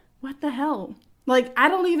hell? What the hell? Like, I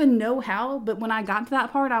don't even know how, but when I got to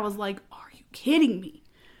that part, I was like, are you kidding me?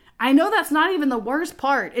 I know that's not even the worst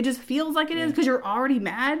part. It just feels like it is because you're already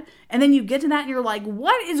mad. And then you get to that and you're like,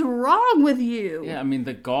 what is wrong with you? Yeah, I mean,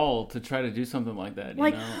 the gall to try to do something like that.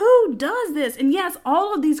 Like, who does this? And yes,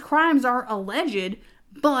 all of these crimes are alleged,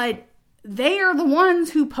 but they are the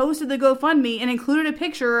ones who posted the GoFundMe and included a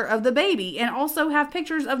picture of the baby, and also have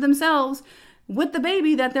pictures of themselves with the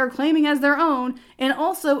baby that they're claiming as their own. And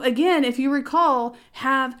also, again, if you recall,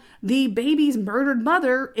 have the baby's murdered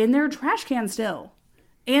mother in their trash can still,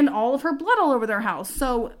 and all of her blood all over their house.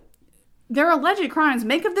 So they're alleged crimes.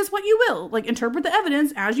 Make of this what you will. Like, interpret the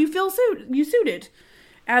evidence as you feel suited,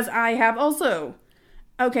 as I have also.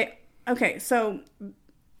 Okay, so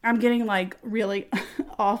I'm getting, like, really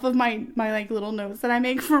off of my like, little notes that I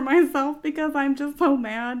make for myself because I'm just so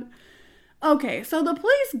mad. Okay, so the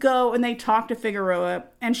police go and they talk to Figueroa,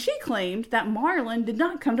 and she claimed that Marlon did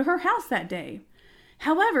not come to her house that day.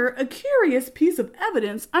 However, a curious piece of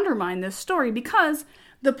evidence undermined this story, because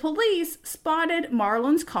the police spotted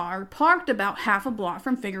Marlon's car parked about half a block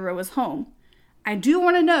from Figueroa's home. I do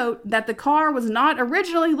want to note that the car was not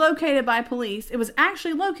originally located by police. It was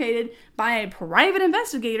actually located by a private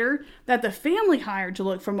investigator that the family hired to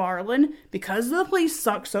look for Marlon because the police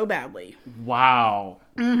suck so badly. Wow.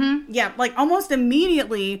 Mm-hmm. Yeah, like almost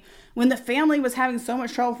immediately when the family was having so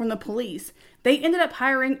much trouble from the police, they ended up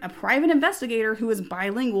hiring a private investigator who is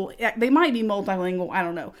bilingual. They might be multilingual, I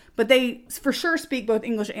don't know. But they for sure speak both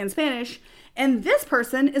English and Spanish. And this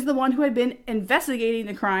person is the one who had been investigating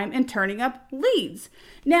the crime and turning up leads.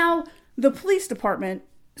 Now, the police department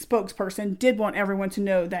spokesperson did want everyone to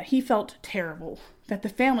know that he felt terrible, that the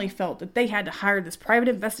family felt that they had to hire this private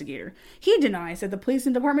investigator. He denies that the police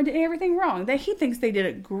department did everything wrong, that he thinks they did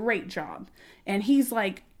a great job. And he's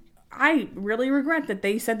like, I really regret that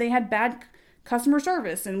they said they had bad customer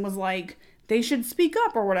service, and was like, they should speak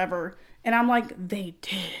up or whatever. And I'm like, they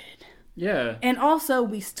did. Yeah. And also,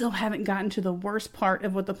 we still haven't gotten to the worst part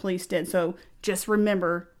of what the police did. So just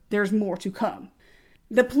remember, there's more to come.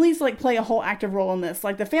 The police play a whole active role in this.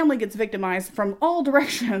 The family gets victimized from all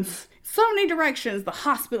directions. So many directions. The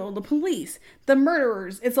hospital, the police, the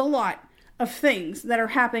murderers. It's a lot of things that are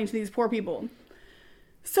happening to these poor people.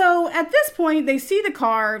 So at this point, they see the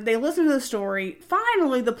car. They listen to the story.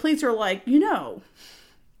 Finally, the police are like,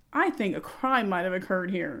 I think a crime might have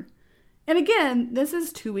occurred here. And again, this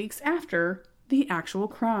is 2 weeks after the actual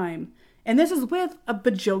crime. And this is with a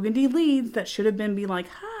bajillion leads that should have been like,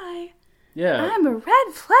 hi, yeah, I'm a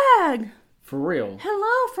red flag. For real.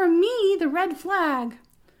 Hello from me, the red flag.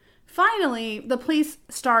 Finally, the police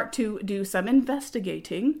start to do some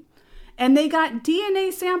investigating. And they got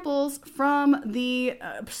DNA samples from the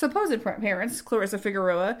supposed parents, Clarissa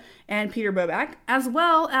Figueroa and Peter Bobak, as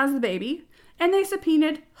well as the baby. And they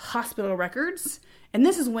subpoenaed hospital records And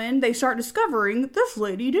this is when they start discovering this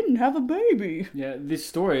lady didn't have a baby. Yeah, this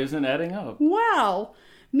story isn't adding up. Wow.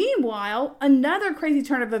 Meanwhile, another crazy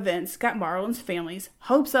turn of events got Marlon's family's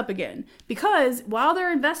hopes up again. Because while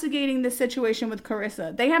they're investigating this situation with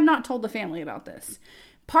Carissa, they have not told the family about this.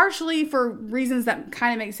 Partially for reasons that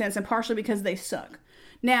kind of make sense, and partially because they suck.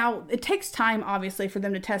 Now, it takes time, obviously, for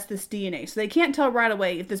them to test this DNA, so they can't tell right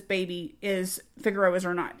away if this baby is Figueroa's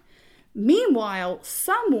or not. Meanwhile,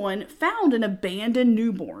 someone found an abandoned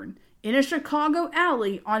newborn in a Chicago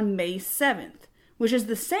alley on May 7th, which is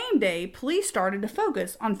the same day police started to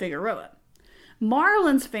focus on Figueroa.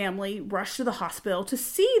 Marlon's family rushed to the hospital to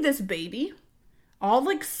see this baby, all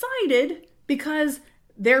excited because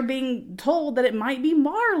they're being told that it might be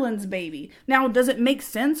Marlon's baby. Now, does it make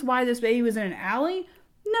sense why this baby was in an alley?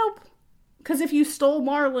 Nope. Because if you stole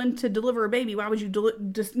Marlon to deliver a baby, why would you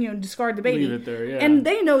discard the baby? Leave it there, yeah. And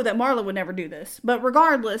they know that Marlon would never do this. But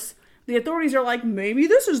regardless, the authorities are like, maybe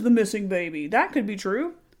this is the missing baby. That could be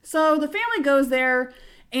true. So the family goes there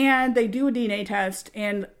and they do a DNA test.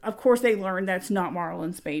 And of course they learn that's not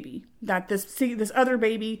Marlon's baby. That this other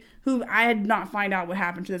baby, who I did not find out what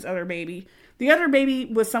happened to this other baby. The other baby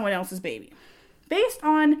was someone else's baby. Based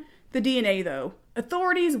on the DNA, though,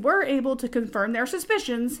 authorities were able to confirm their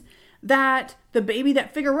suspicions that the baby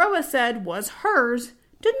that Figueroa said was hers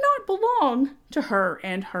did not belong to her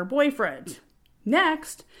and her boyfriend.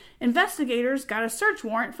 Next, investigators got a search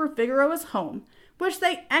warrant for Figueroa's home, which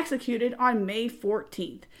they executed on May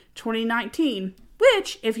 14th, 2019,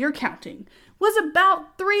 which, if you're counting, was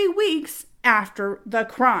about 3 weeks after the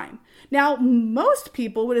crime. Now, most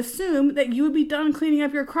people would assume that you would be done cleaning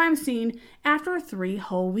up your crime scene after 3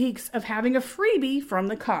 whole weeks of having a freebie from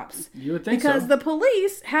the cops. You would think because so. the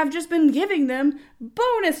police have just been giving them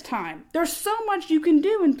bonus time. There's so much you can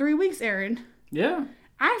do in 3 weeks, Aaron. Yeah.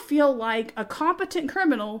 I feel like a competent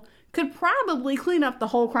criminal could probably clean up the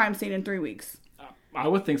whole crime scene in 3 weeks. I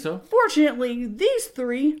would think so. Fortunately, these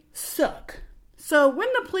 3 suck. So when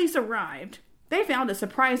the police arrived, they found a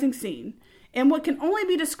surprising scene. In what can only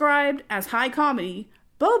be described as high comedy,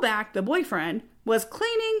 Bobak, the boyfriend, was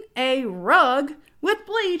cleaning a rug with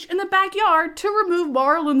bleach in the backyard to remove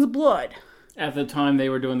Marlon's blood. At the time they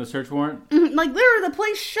were doing the search warrant? Like, literally, the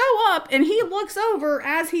police show up and he looks over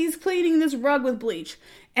as he's cleaning this rug with bleach.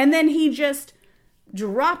 And then he just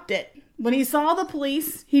dropped it. When he saw the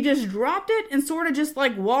police, he just dropped it and sort of just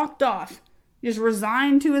like walked off. Just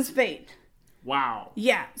resigned to his fate. Wow.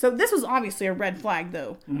 Yeah, so this was obviously a red flag,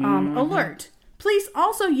 though. Alert. Police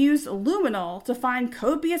also used luminol to find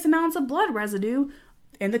copious amounts of blood residue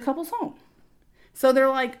in the couple's home. So they're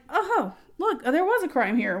like, oh, look, there was a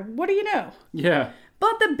crime here. What do you know? Yeah.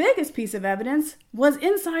 But the biggest piece of evidence was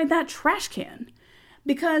inside that trash can.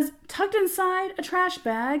 Because tucked inside a trash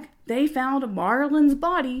bag, they found Marlon's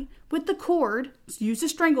body with the cord used to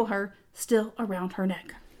strangle her still around her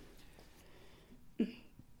neck.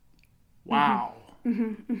 Wow.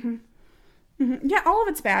 Yeah, all of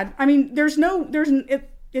it's bad. I mean,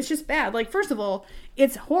 it's just bad. Like, first of all,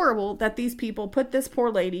 it's horrible that these people put this poor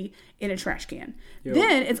lady in a trash can. Yep.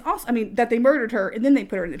 Then it's also, that they murdered her and then they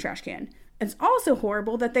put her in the trash can. It's also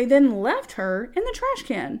horrible that they then left her in the trash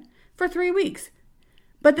can for 3 weeks.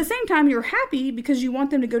 But at the same time, you're happy because you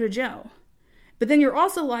want them to go to jail. But then you're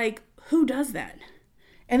also like, who does that?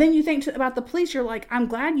 And then you think about the police, you're like, I'm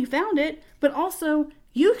glad you found it, but also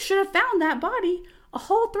you should have found that body a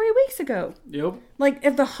whole 3 weeks ago. Yep. Like,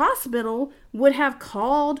 if the hospital would have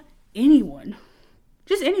called anyone,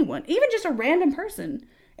 just anyone, even just a random person,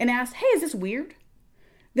 and asked, hey, is this weird?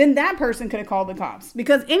 Then that person could have called the cops.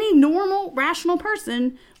 Because any normal, rational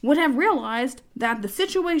person would have realized that the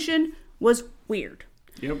situation was weird.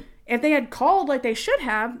 Yep. If they had called like they should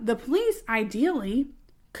have, the police ideally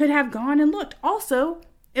could have gone and looked. Also,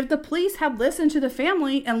 if the police had listened to the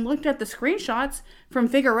family and looked at the screenshots from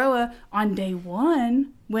Figueroa on day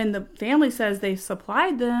 1, when the family says they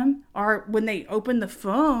supplied them, or when they opened the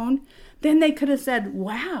phone, then they could have said,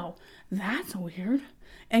 wow, that's weird.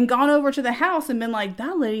 And gone over to the house and been like,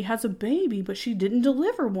 that lady has a baby, but she didn't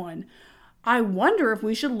deliver one. I wonder if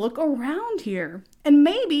we should look around here. And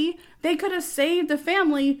maybe they could have saved the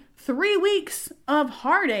family 3 weeks of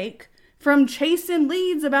heartache from chasing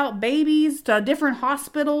leads about babies to different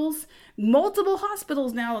hospitals, multiple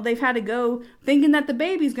hospitals now that they've had to go thinking that the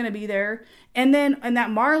baby's going to be there and that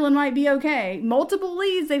Marlon might be okay. Multiple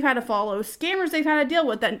leads they've had to follow, scammers they've had to deal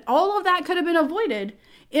with. That all of that could have been avoided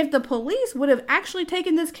if the police would have actually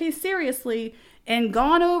taken this case seriously and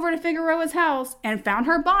gone over to Figueroa's house and found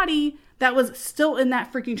her body that was still in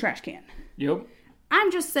that freaking trash can. Yep.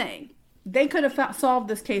 I'm just saying, they could have solved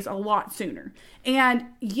this case a lot sooner. And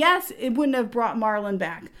yes, it wouldn't have brought Marlon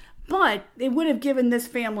back, But it would have given this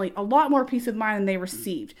family a lot more peace of mind than they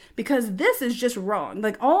received, because this is just wrong.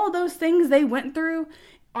 Like, all those things they went through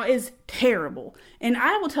is terrible. And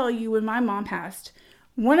I will tell you, when my mom passed,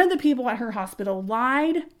 one of the people at her hospital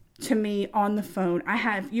lied to me on the phone.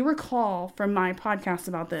 You recall from my podcast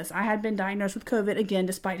about this, I had been diagnosed with COVID again,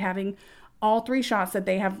 despite having all 3 shots that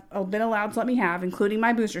they have been allowed to let me have, including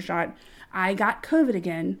my booster shot. I got COVID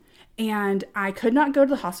again, and I could not go to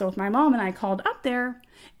the hospital with my mom, and I called up there,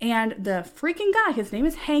 and the freaking guy, his name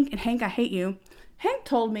is Hank, and Hank, I hate you. Hank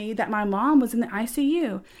told me that my mom was in the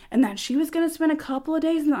ICU and that she was going to spend a couple of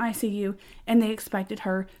days in the ICU, and they expected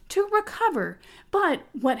her to recover. But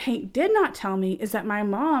what Hank did not tell me is that my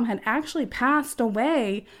mom had actually passed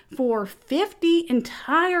away for 50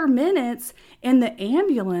 entire minutes in the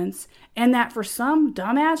ambulance, and that for some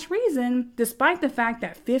dumbass reason, despite the fact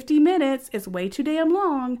that 50 minutes is way too damn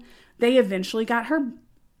long, they eventually got her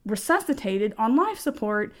resuscitated on life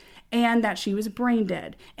support, and that she was brain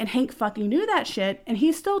dead. And Hank fucking knew that shit, and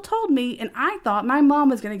he still told me, and I thought my mom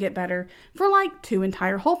was going to get better for like 2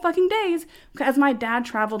 entire whole fucking days, because my dad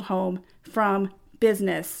traveled home from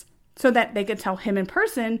business so that they could tell him in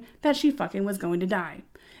person that she fucking was going to die.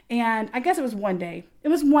 And I guess it was 1 day. It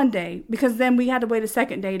was 1 day, because then we had to wait a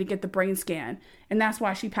second day to get the brain scan, and that's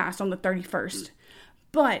why she passed on the 31st.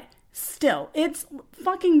 But still, it's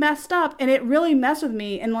fucking messed up, and it really messed with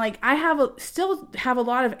me. And like, I still have a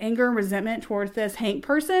lot of anger and resentment towards this Hank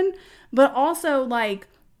person, but also like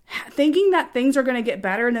thinking that things are going to get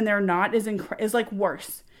better and then they're not is like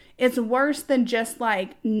worse. It's worse than just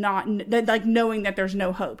like like knowing that there's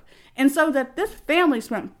no hope. And so that this family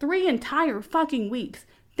spent 3 entire fucking weeks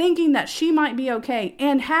thinking that she might be okay,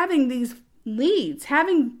 and having these leads,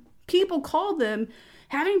 having people call them,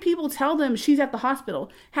 having people tell them she's at the hospital,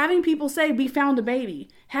 having people say, we found a baby,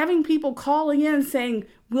 having people calling in saying,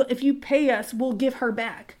 well, if you pay us, we'll give her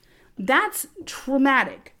back. That's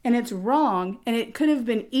traumatic, and it's wrong, and it could have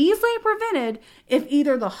been easily prevented if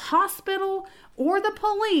either the hospital or the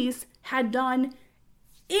police had done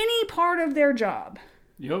any part of their job.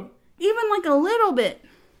 Yep. Even like a little bit.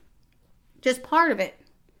 Just part of it.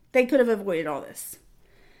 They could have avoided all this.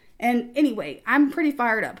 And anyway, I'm pretty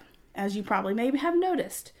fired up, as you probably maybe have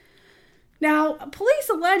noticed. Now, police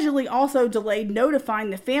allegedly also delayed notifying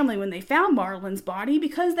the family when they found Marlon's body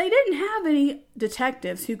because they didn't have any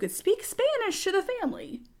detectives who could speak Spanish to the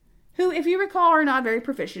family, who, if you recall, are not very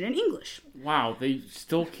proficient in English. Wow, they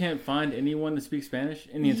still can't find anyone to speak Spanish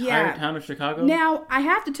in the entire town of Chicago? Now, I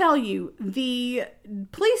have to tell you, the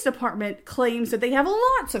police department claims that they have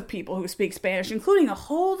lots of people who speak Spanish, including a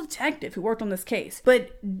whole detective who worked on this case,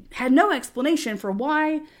 but had no explanation for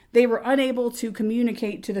why they were unable to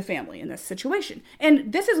communicate to the family in this situation.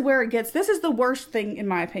 And this is where this is the worst thing, in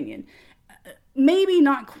my opinion. Maybe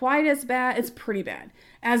not quite as bad, it's pretty bad,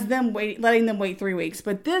 as letting them wait 3 weeks.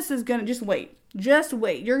 But this is gonna, just wait.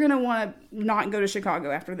 You're gonna want to not go to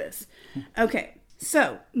Chicago after this. Okay,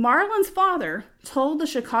 so Marlon's father told the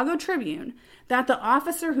Chicago Tribune that the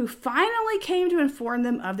officer who finally came to inform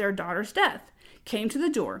them of their daughter's death came to the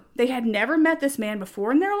door. They had never met this man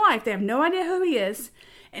before in their life. They have no idea who he is.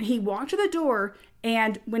 And he walked to the door,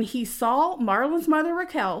 and when he saw Marlon's mother,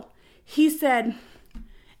 Raquel, he said,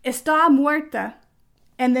 "Está muerta,"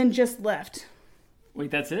 and then just left. Wait,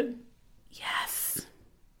 that's it? Yes.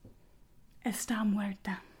 Está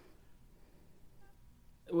muerta.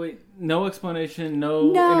 Wait, no explanation, no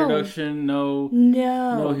introduction, no, here's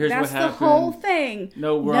what happened. That's the whole thing.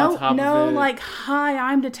 No, we're on top of it. No, like, hi,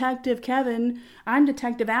 I'm Detective Kevin. I'm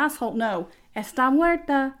Detective Asshole. No, está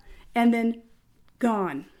muerta, and then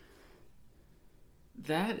gone.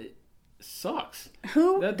 That sucks.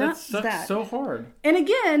 That sucks so hard. And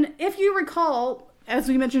again, if you recall, as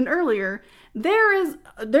we mentioned earlier, there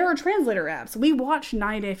are translator apps. We watch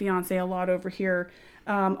 90 Day Fiancé a lot over here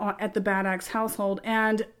at the Bad Axe household,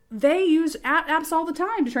 and they use apps all the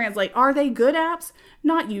time to translate. Are they good apps?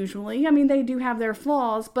 Not usually. I mean, they do have their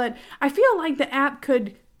flaws, but I feel like the app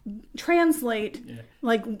could translate,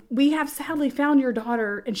 like, we have sadly found your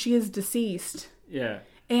daughter and she is deceased. Yeah.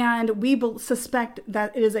 And we suspect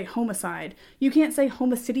that it is a homicide. You can't say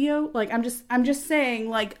homicidio. Like, I'm just saying,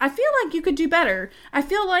 like, I feel like you could do better. I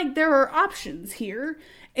feel like there are options here,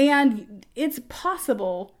 and it's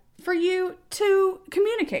possible for you to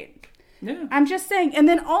communicate. Yeah. I'm just saying. And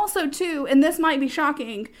then also, too, and this might be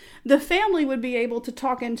shocking, the family would be able to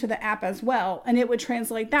talk into the app as well, and it would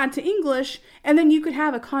translate that to English, and then you could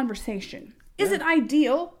have a conversation. Is it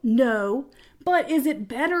ideal? No. But is it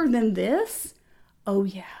better than this? Oh,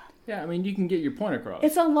 yeah. Yeah, I mean, you can get your point across.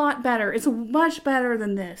 It's a lot better. It's much better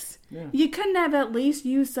than this. Yeah. You couldn't have at least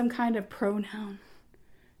used some kind of pronoun.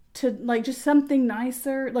 to, like, just something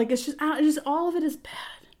nicer. Like, it's just all of it is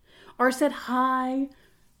bad. Or said hi,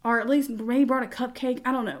 or at least maybe brought a cupcake.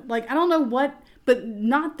 I don't know. Like, I don't know what, but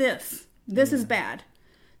not this. This is bad.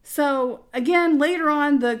 So, again, later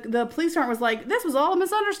on, the police sergeant was like, this was all a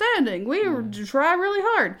misunderstanding. We tried really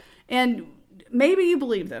hard. And maybe you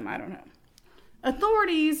believe them. I don't know.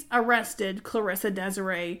 Authorities arrested Clarissa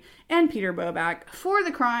Desiree and Peter Boback for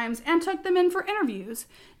the crimes and took them in for interviews.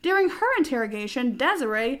 During her interrogation,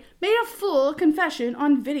 Desiree made a full confession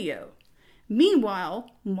on video. Meanwhile,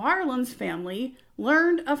 Marlon's family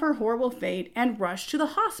learned of her horrible fate and rushed to the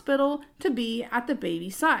hospital to be at the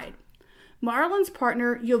baby's side. Marlon's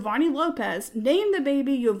partner, Giovanni Lopez, named the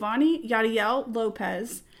baby Giovanni Yadiel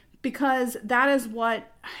Lopez because that is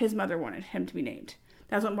what his mother wanted him to be named.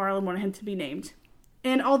 That's what Marlon wanted him to be named.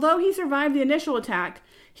 And although he survived the initial attack,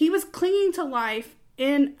 he was clinging to life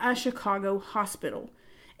in a Chicago hospital.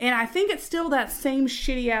 And I think it's still that same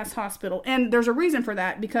shitty-ass hospital. And there's a reason for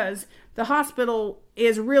that, because the hospital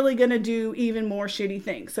is really going to do even more shitty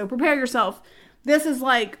things. So prepare yourself. This is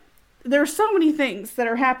like, there's so many things that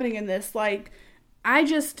are happening in this. Like,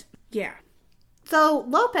 So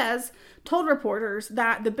Lopez told reporters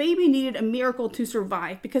that the baby needed a miracle to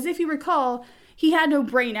survive, because if you recall, he had no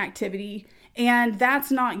brain activity, and that's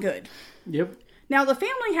not good. Yep. Now, the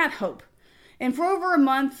family had hope, and for over a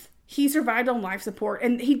month, he survived on life support,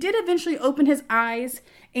 and he did eventually open his eyes,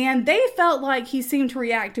 and they felt like he seemed to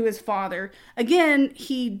react to his father. Again,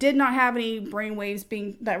 he did not have any brain waves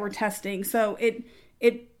that were testing, so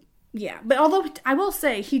but although I will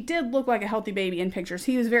say he did look like a healthy baby in pictures.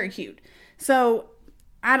 He was very cute. So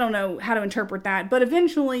I don't know how to interpret that, but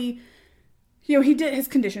eventually, his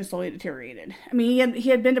condition slowly deteriorated. I mean, he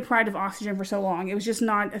had been deprived of oxygen for so long. It was just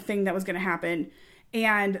not a thing that was going to happen.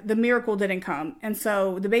 And the miracle didn't come. And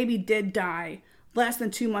so the baby did die less than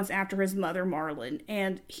 2 months after his mother, Marlon.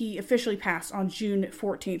 And he officially passed on June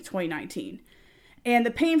 14th, 2019. And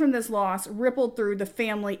the pain from this loss rippled through the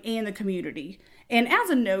family and the community. And as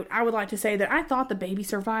a note, I would like to say that I thought the baby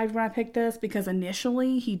survived when I picked this, because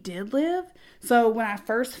initially he did live. So when I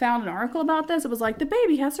first found an article about this, it was like, the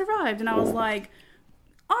baby has survived. And I was like,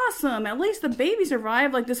 awesome, at least the baby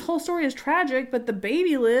survived. Like, this whole story is tragic, but the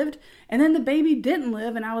baby lived, and then the baby didn't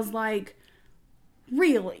live. And I was like,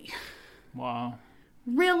 really? Wow.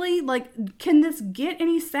 Really? Like, can this get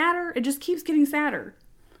any sadder? It just keeps getting sadder.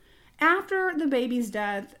 After the baby's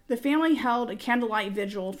death, the family held a candlelight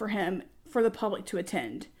vigil for him for the public to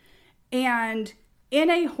attend. And in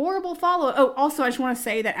a horrible follow-up... also, I just want to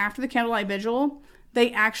say that after the candlelight vigil,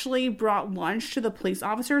 they actually brought lunch to the police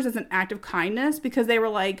officers as an act of kindness, because they were,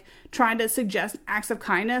 like, trying to suggest acts of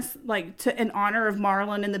kindness, like, in honor of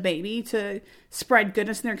Marlon and the baby, to spread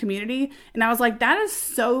goodness in their community. And I was like, that is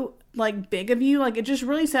so, like, big of you. Like, it just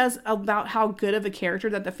really says about how good of a character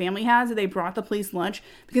that the family has that they brought the police lunch,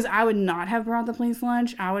 because I would not have brought the police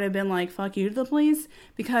lunch. I would have been like, fuck you to the police,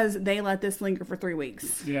 because they let this linger for 3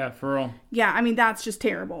 weeks. Yeah, for real. Yeah, I mean, that's just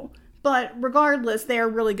terrible. But regardless, they are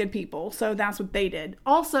really good people, so that's what they did.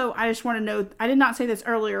 Also, I just want to note, I did not say this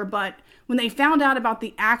earlier, but when they found out about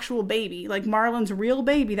the actual baby, like Marlon's real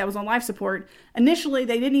baby that was on life support, initially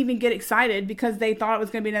they didn't even get excited because they thought it was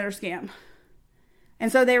going to be another scam.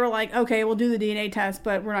 And so they were like, okay, we'll do the DNA test,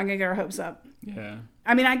 but we're not going to get our hopes up. Yeah.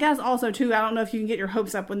 I mean, I guess also, too, I don't know if you can get your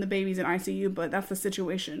hopes up when the baby's in ICU, but that's the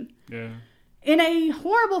situation. Yeah. In a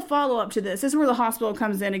horrible follow-up to this is where the hospital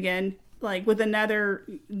comes in again, like, with another,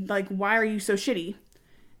 like, why are you so shitty?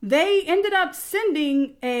 They ended up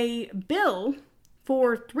sending a bill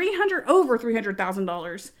for over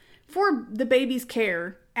 $300,000 for the baby's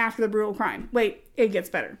care after the brutal crime. Wait, it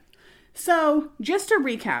gets better. So, just to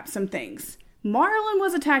recap some things. Marlon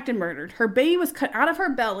was attacked and murdered. Her baby was cut out of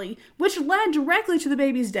her belly, which led directly to the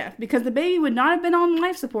baby's death, because the baby would not have been on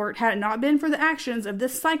life support had it not been for the actions of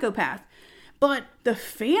this psychopath. But the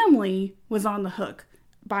family was on the hook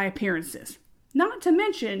by appearances. Not to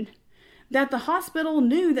mention that the hospital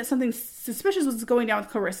knew that something suspicious was going down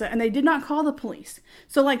with Clarissa, and they did not call the police.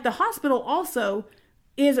 So, like, the hospital also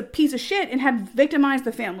is a piece of shit and had victimized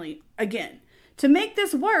the family again. To make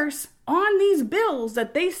this worse, on these bills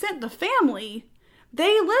that they sent the family,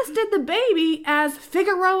 they listed the baby as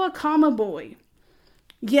Figueroa, boy.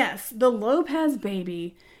 Yes, the Lopez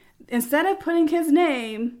baby. Instead of putting his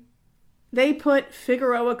name, they put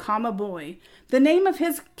Figueroa, boy. The name of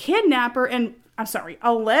his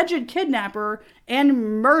alleged kidnapper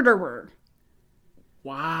and murderer.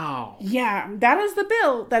 Wow. Yeah, that is the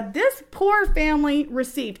bill that this poor family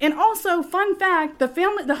received. And also, fun fact,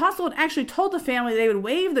 the hospital had actually told the family they would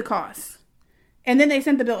waive the costs. And then they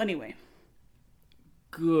sent the bill anyway.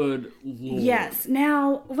 Good Lord. Yes.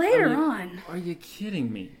 Now, later on. Are you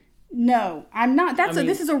kidding me? No, I'm not.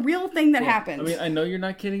 This is a real thing that happens. I mean, I know you're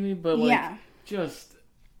not kidding me, but like, just...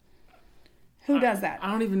 Who does that?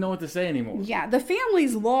 I don't even know what to say anymore. Yeah, the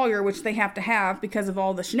family's lawyer, which they have to have because of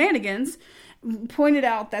all the shenanigans, pointed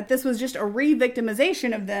out that this was just a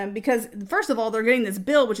re-victimization of them because, first of all, they're getting this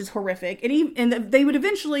bill, which is horrific. And they would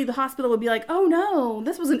eventually, the hospital would be like, oh no,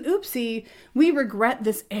 this was an oopsie. We regret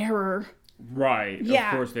this error. Right.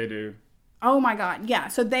 Yeah. Of course they do. Oh my God. Yeah.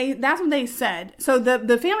 So that's what they said. So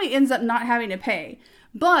the family ends up not having to pay.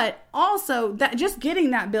 But also, that just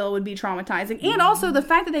getting that bill would be traumatizing. And also the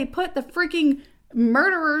fact that they put the freaking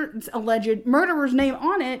alleged murderer's name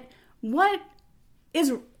on it. What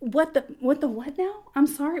now? I'm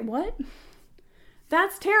sorry, what?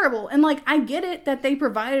 That's terrible. And like, I get it that they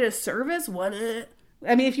provided a service. I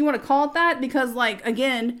mean, if you want to call it that, because like,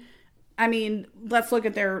 again, I mean, let's look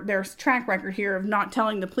at their track record here of not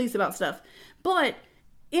telling the police about stuff. But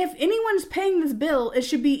if anyone's paying this bill, it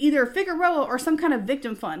should be either Figueroa or some kind of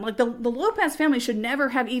victim fund. Like the Lopez family should never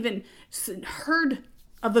have even heard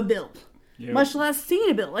of a bill, much less seen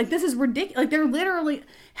a bill. Like, this is ridiculous. Like, they're literally,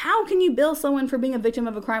 how can you bill someone for being a victim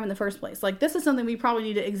of a crime in the first place? Like, this is something we probably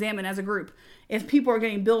need to examine as a group if people are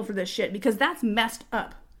getting billed for this shit, because that's messed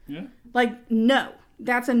up. Yeah. Like, no,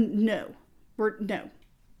 that's a no. No.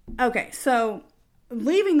 Okay, so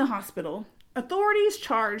leaving the hospital, authorities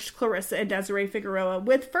charged Clarissa and Desiree Figueroa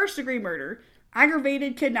with first-degree murder,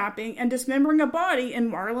 aggravated kidnapping and dismembering a body in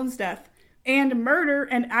Marlon's death, and murder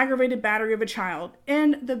and aggravated battery of a child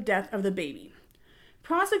in the death of the baby.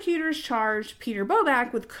 Prosecutors charged Peter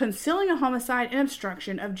Boback with concealing a homicide and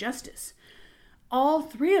obstruction of justice. All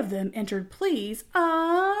three of them entered pleas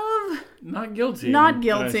of... Not guilty. Not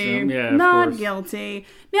guilty. Yeah, not guilty.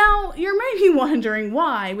 Now, you're maybe wondering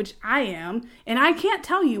why, which I am, and I can't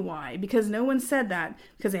tell you why, because no one said that,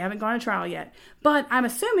 because they haven't gone to trial yet. But I'm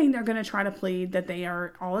assuming they're going to try to plead that they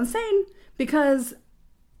are all insane, because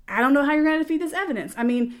I don't know how you're going to defeat this evidence. I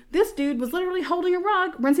mean, this dude was literally holding a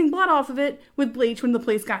rug, rinsing blood off of it with bleach when the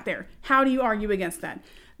police got there. How do you argue against that?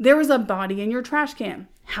 There was a body in your trash can.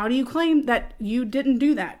 How do you claim that you didn't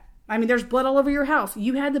do that? I mean, there's blood all over your house.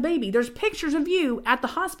 You had the baby. There's pictures of you at the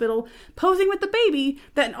hospital posing with the baby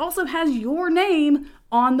that also has your name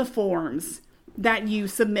on the forms that you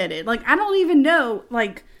submitted. Like, I don't even know,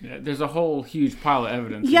 like... Yeah, there's a whole huge pile of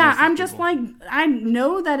evidence. Yeah, I'm just like, I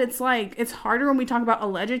know that it's like, it's harder when we talk about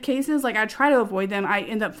alleged cases. Like, I try to avoid them. I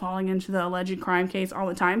end up falling into the alleged crime case all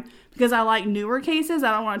the time because I like newer cases.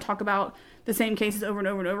 I don't want to talk about the same cases over and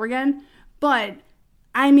over and over again. But...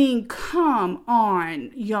 I mean, come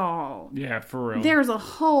on, y'all. Yeah, for real. There's a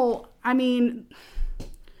whole, I mean...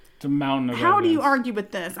 It's a mountain of How evidence. do you argue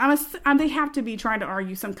with this? They have to be trying to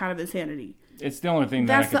argue some kind of insanity. It's the only thing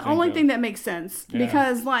That's the only thing that makes sense. Yeah.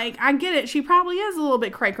 Because, like, I get it. She probably is a little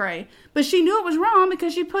bit cray-cray. But she knew it was wrong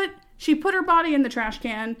because she put her body in the trash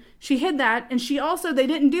can. She hid that. And they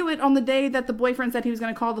didn't do it on the day that the boyfriend said he was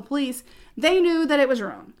going to call the police. They knew that it was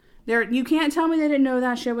wrong. You can't tell me they didn't know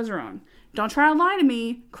that shit was wrong. Don't try to lie to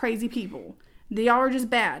me, crazy people. Y'all are just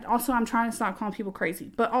bad. Also, I'm trying to stop calling people crazy.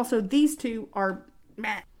 But also, these two are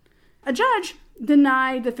mad. A judge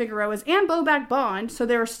denied the Figueroas and Boback bond, so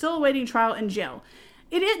they are still awaiting trial in jail.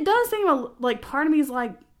 It does seem like part of me is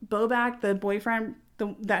like Boback, the boyfriend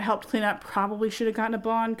that helped clean up, probably should have gotten a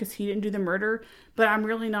bond because he didn't do the murder. But I'm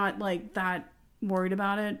really not like that worried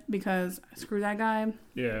about it because screw that guy.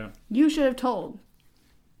 Yeah. You should have told.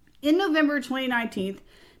 In November 2019,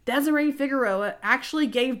 Desiree Figueroa actually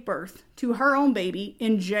gave birth to her own baby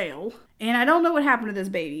in jail. And I don't know what happened to this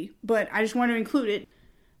baby, but I just wanted to include it.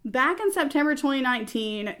 Back in September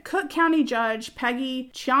 2019, Cook County Judge Peggy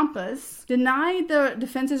Chiampas denied the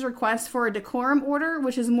defense's request for a decorum order,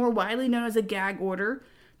 which is more widely known as a gag order.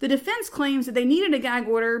 The defense claims that they needed a gag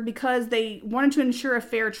order because they wanted to ensure a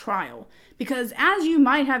fair trial. Because as you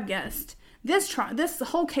might have guessed, this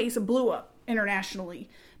whole case blew up internationally.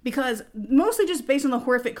 Because mostly just based on the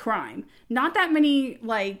horrific crime. Not that many,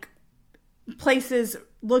 like, places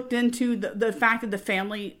looked into the fact that the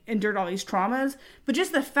family endured all these traumas. But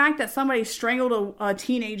just the fact that somebody strangled a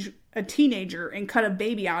teenager and cut a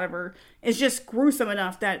baby out of her is just gruesome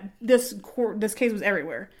enough that this case was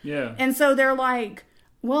everywhere. Yeah. And so they're like,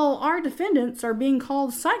 well, our defendants are being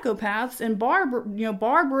called psychopaths and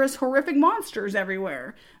barbarous, horrific monsters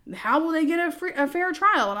everywhere. How will they get a fair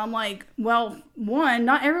trial? And I'm like, well, one,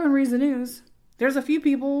 not everyone reads the news. There's a few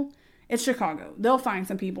people. It's Chicago. They'll find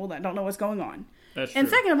some people that don't know what's going on. That's true. And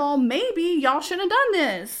second of all, maybe y'all shouldn't have done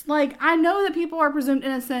this. Like, I know that people are presumed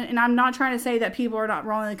innocent, and I'm not trying to say that people are not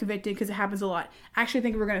wrongly convicted because it happens a lot. I actually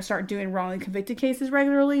think we're going to start doing wrongly convicted cases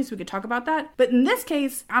regularly so we could talk about that. But in this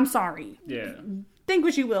case, I'm sorry. Yeah. Think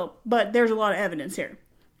what you will, but there's a lot of evidence here.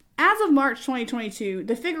 As of March 2022,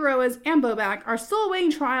 the Figueroas and Bobak are still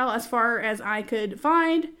awaiting trial as far as I could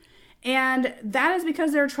find, and that is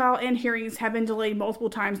because their trial and hearings have been delayed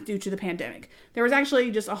multiple times due to the pandemic. There was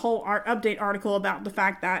actually just a whole update article about the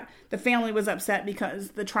fact that the family was upset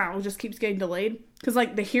because the trial just keeps getting delayed. Because,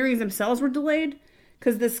 like, the hearings themselves were delayed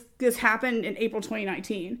because this happened in April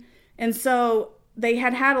 2019. And so they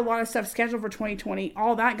had a lot of stuff scheduled for 2020.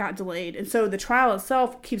 All that got delayed. And so the trial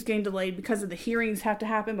itself keeps getting delayed because of the hearings have to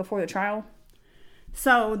happen before the trial.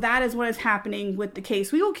 So that is what is happening with the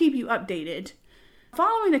case. We will keep you updated.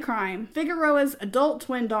 Following the crime, Figueroa's adult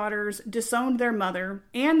twin daughters disowned their mother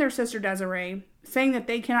and their sister Desiree, saying that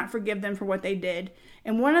they cannot forgive them for what they did.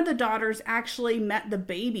 And one of the daughters actually met the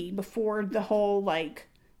baby before the whole, like,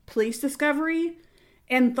 police discovery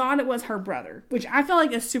and thought it was her brother, which I feel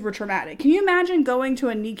like is super traumatic. Can you imagine going to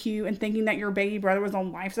a NICU and thinking that your baby brother was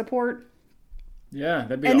on life support? Yeah,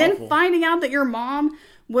 that'd be awful. And awful. then finding out that your mom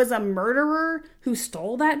was a murderer who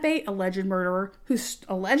stole that baby, alleged murderer, who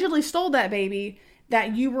allegedly stole that baby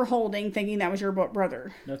that you were holding thinking that was your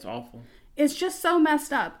brother. That's awful. It's just so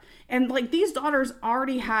messed up. And, like, these daughters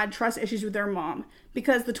already had trust issues with their mom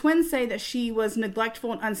because the twins say that she was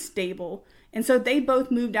neglectful and unstable. And so they both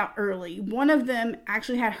moved out early. One of them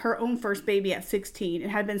actually had her own first baby at 16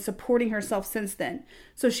 and had been supporting herself since then.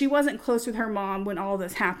 So she wasn't close with her mom when all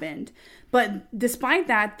this happened. But despite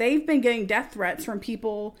that, they've been getting death threats from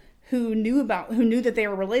people who knew that they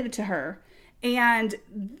were related to her. And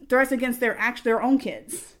threats against their own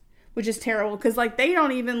kids, which is terrible because, like, they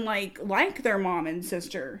don't even like their mom and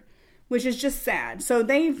sister, which is just sad. So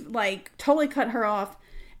they've, like, totally cut her off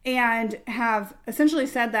and have essentially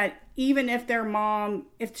said that even if their mom,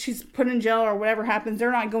 if she's put in jail or whatever happens,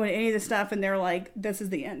 they're not going to any of this stuff, and they're like, this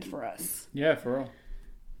is the end for us. Yeah, for real.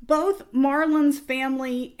 Both Marlon's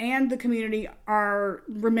family and the community are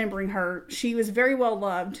remembering her. She was very well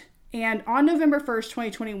loved. And on November 1st,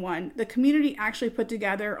 2021, the community actually put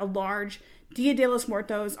together a large Dia de los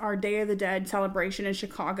Muertos, our Day of the Dead celebration in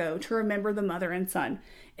Chicago to remember the mother and son.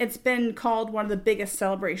 It's been called one of the biggest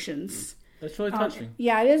celebrations. That's really touching.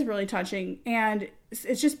 Yeah, it is really touching. And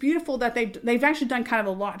it's just beautiful that they've actually done kind of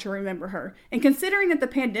a lot to remember her. And considering that the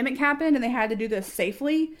pandemic happened and they had to do this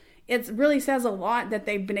safely, it really says a lot that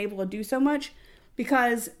they've been able to do so much,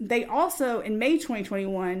 because they also, in May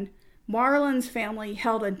 2021, Marlon's family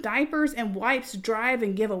held a diapers and wipes drive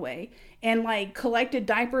and giveaway and, like, collected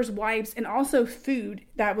diapers, wipes, and also food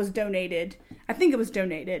that was donated. I think it was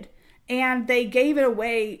donated. And they gave it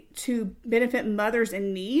away to benefit mothers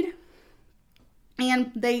in need.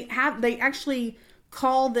 And they actually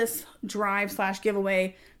call this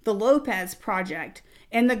drive/giveaway the Lopez Project.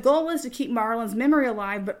 And the goal is to keep Marlon's memory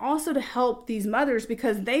alive, but also to help these mothers,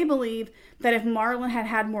 because they believe that if Marlon had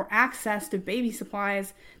had more access to baby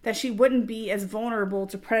supplies, that she wouldn't be as vulnerable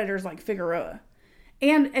to predators like Figueroa.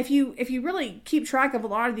 And if you really keep track of a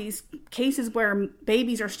lot of these cases where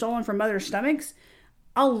babies are stolen from mothers' stomachs,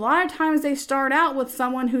 a lot of times they start out with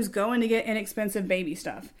someone who's going to get inexpensive baby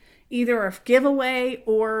stuff. Either a giveaway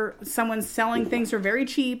or someone selling things for very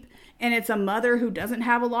cheap, and it's a mother who doesn't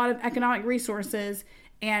have a lot of economic resources,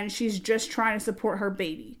 and she's just trying to support her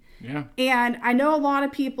baby. Yeah. And I know a lot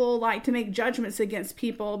of people like to make judgments against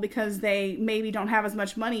people because they maybe don't have as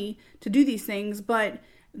much money to do these things, but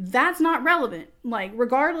that's not relevant. Like,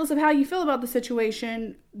 regardless of how you feel about the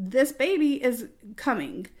situation, this baby is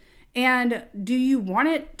coming. And do you want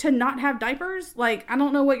it to not have diapers? Like, I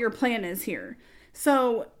don't know what your plan is here.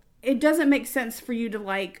 So it doesn't make sense for you to,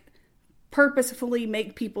 like, purposefully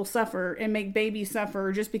make people suffer and make babies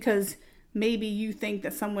suffer just because maybe you think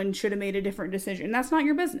that someone should have made a different decision. That's not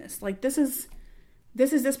your business. Like, this is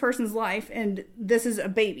this person's life, and this is a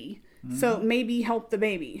baby. Mm-hmm. So maybe help the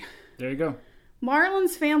baby. There you go.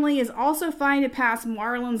 Marlon's family is also fighting to pass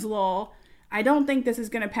Marlon's Law. I don't think this is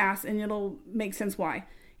going to pass, and it'll make sense why.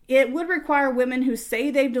 It would require women who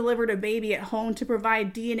say they've delivered a baby at home to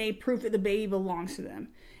provide DNA proof that the baby belongs to them.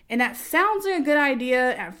 And that sounds like a good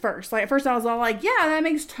idea at first. Like, at first I was all like, yeah, that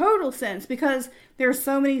makes total sense, because there are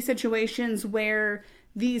so many situations where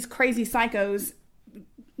these crazy psychos,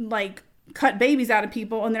 like, cut babies out of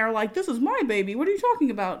people and they're like, this is my baby. What are you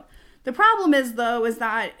talking about? The problem is, though, is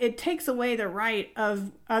that it takes away the right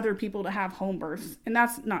of other people to have home births. And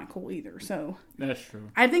that's not cool either. So that's true.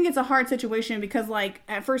 I think it's a hard situation because, like,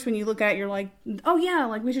 at first when you look at it, you're like, oh, yeah,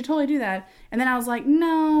 like, we should totally do that. And then I was like,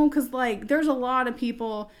 no, because, like, there's a lot of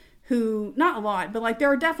people who, not a lot, but, like, there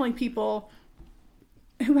are definitely people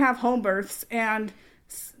who have home births, and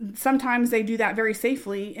sometimes they do that very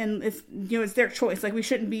safely. And it's, you know, it's their choice. Like, we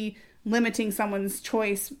shouldn't be limiting someone's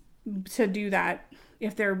choice to do that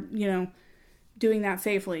if they're, you know, doing that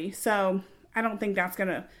safely. So I don't think that's going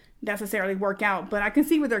to necessarily work out, but I can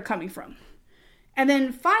see where they're coming from. And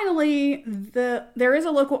then finally, there is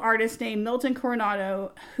a local artist named Milton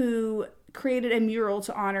Coronado who created a mural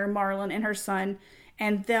to honor Marlon and her son,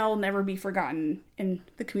 and they'll never be forgotten in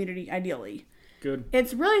the community, ideally. Good.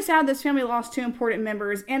 It's really sad this family lost 2 important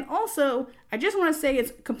members, and also, I just want to say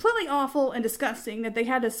it's completely awful and disgusting that they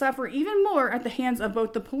had to suffer even more at the hands of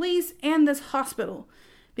both the police and this hospital,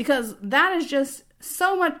 because that is just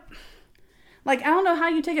so much... Like, I don't know how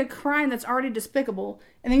you take a crime that's already despicable,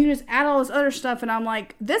 and then you just add all this other stuff, and I'm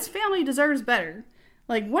like, this family deserves better.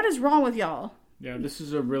 Like, what is wrong with y'all? Yeah, this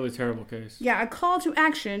is a really terrible case. Yeah, a call to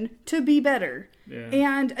action to be better. Yeah.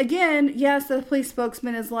 And again, yes, the police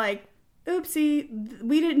spokesman is like, oopsie,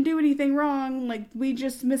 we didn't do anything wrong. Like, we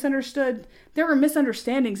just misunderstood. There were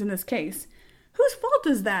misunderstandings in this case. Whose fault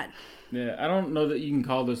is that? Yeah, I don't know that you can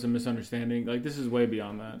call this a misunderstanding. Like, this is way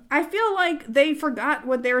beyond that. I feel like they forgot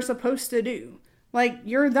what they were supposed to do. Like,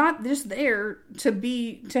 you're not just there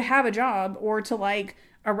to have a job or to, like,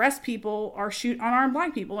 arrest people or shoot unarmed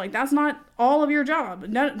black people. Like, that's not all of your job.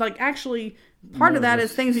 No, like, actually, part of that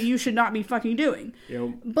is things that you should not be fucking doing. Yep.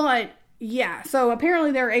 But, yeah, so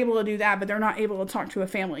apparently they're able to do that, but they're not able to talk to a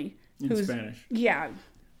family in Spanish. Yeah,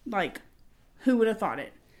 like, who would have thought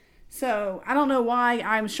it? So, I don't know why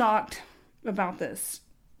I'm shocked about this,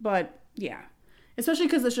 but yeah. Especially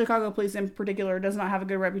because the Chicago police in particular does not have a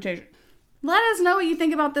good reputation. Let us know what you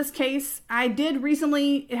think about this case. I did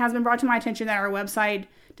recently, it has been brought to my attention that our website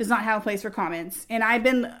does not have a place for comments. And I've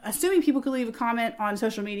been assuming people could leave a comment on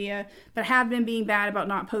social media, but have been being bad about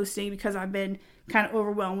not posting because I've been kind of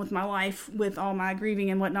overwhelmed with my life, with all my grieving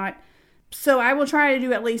and whatnot. So I will try to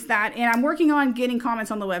do at least that. And I'm working on getting comments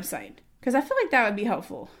on the website because I feel like that would be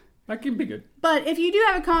helpful. That could be good. But if you do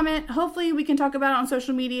have a comment, hopefully we can talk about it on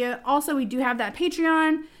social media. Also, we do have that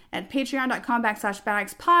Patreon at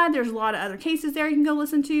patreon.com/BadXPod. There's a lot of other cases there you can go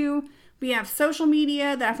listen to. We have social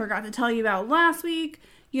media that I forgot to tell you about last week.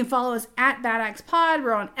 You can follow us at BadXPod.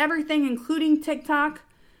 We're on everything, including TikTok.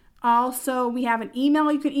 Also, we have an email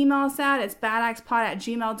you can email us at. It's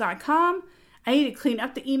badxpod@gmail.com. I need to clean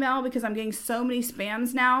up the email because I'm getting so many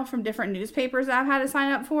spams now from different newspapers that I've had to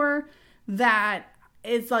sign up for that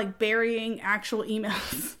it's like burying actual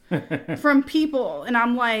emails from people. And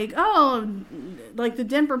I'm like, oh, like the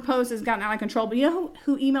Denver Post has gotten out of control. But you know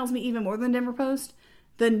who emails me even more than Denver Post?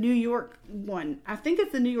 The New York one. I think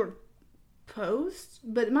it's the New York Post,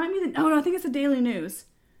 but it might be no, I think it's the Daily News.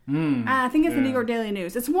 I think it's the New York Daily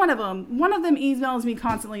News. It's one of them. One of them emails me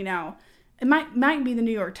constantly now. It might be the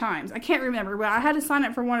New York Times. I can't remember, but I had to sign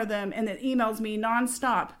up for one of them, and it emails me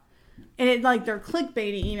nonstop. And it like they're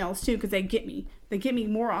clickbaity emails too, because they get me. They get me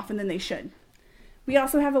more often than they should. We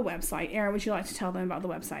also have a website. Aaron, would you like to tell them about the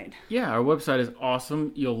website? Yeah, our website is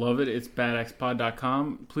awesome. You'll love it. It's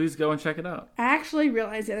badxpod.com. Please go and check it out. I actually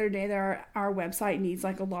realized the other day that our website needs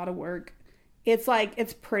like a lot of work. It's like,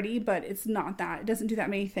 it's pretty, but it's not that. It doesn't do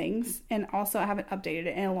that many things. And also, I haven't updated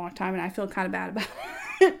it in a long time, and I feel kind of bad about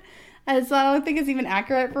it. And so I don't think it's even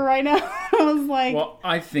accurate for right now. I was like... Well,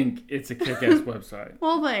 I think it's a kick-ass website.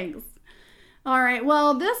 Well, thanks. All right.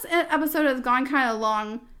 Well, this episode has gone kind of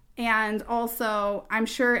long. And also, I'm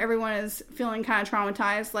sure everyone is feeling kind of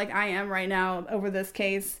traumatized like I am right now over this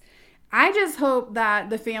case. I just hope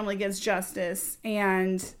that the family gets justice.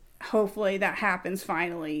 And hopefully that happens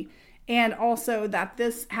finally. And also that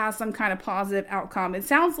this has some kind of positive outcome. It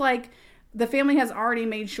sounds like the family has already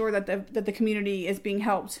made sure that the community is being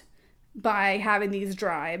helped by having these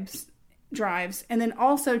drives. And then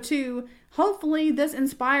also, too, hopefully this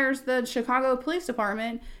inspires the Chicago Police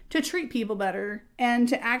Department to treat people better and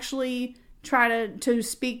to actually try to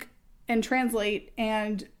speak and translate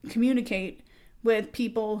and communicate with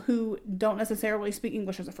people who don't necessarily speak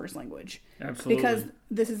English as a first language. Absolutely.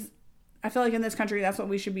 Because I feel like in this country, that's what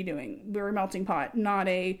we should be doing. We're a melting pot, not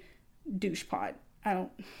a douche pot.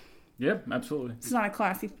 Yep, absolutely. It's not a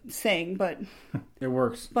classy saying, but... It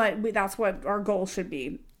works. But that's what our goal should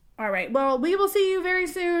be. All right. Well, we will see you very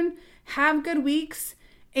soon. Have good weeks.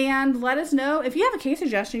 And let us know. If you have a case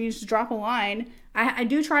suggestion, you just drop a line. I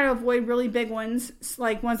do try to avoid really big ones,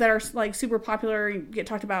 like ones that are like super popular and get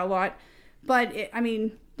talked about a lot. But, let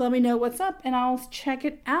me know what's up, and I'll check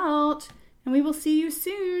it out. And we will see you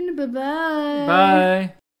soon. Bye-bye.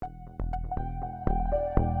 Bye.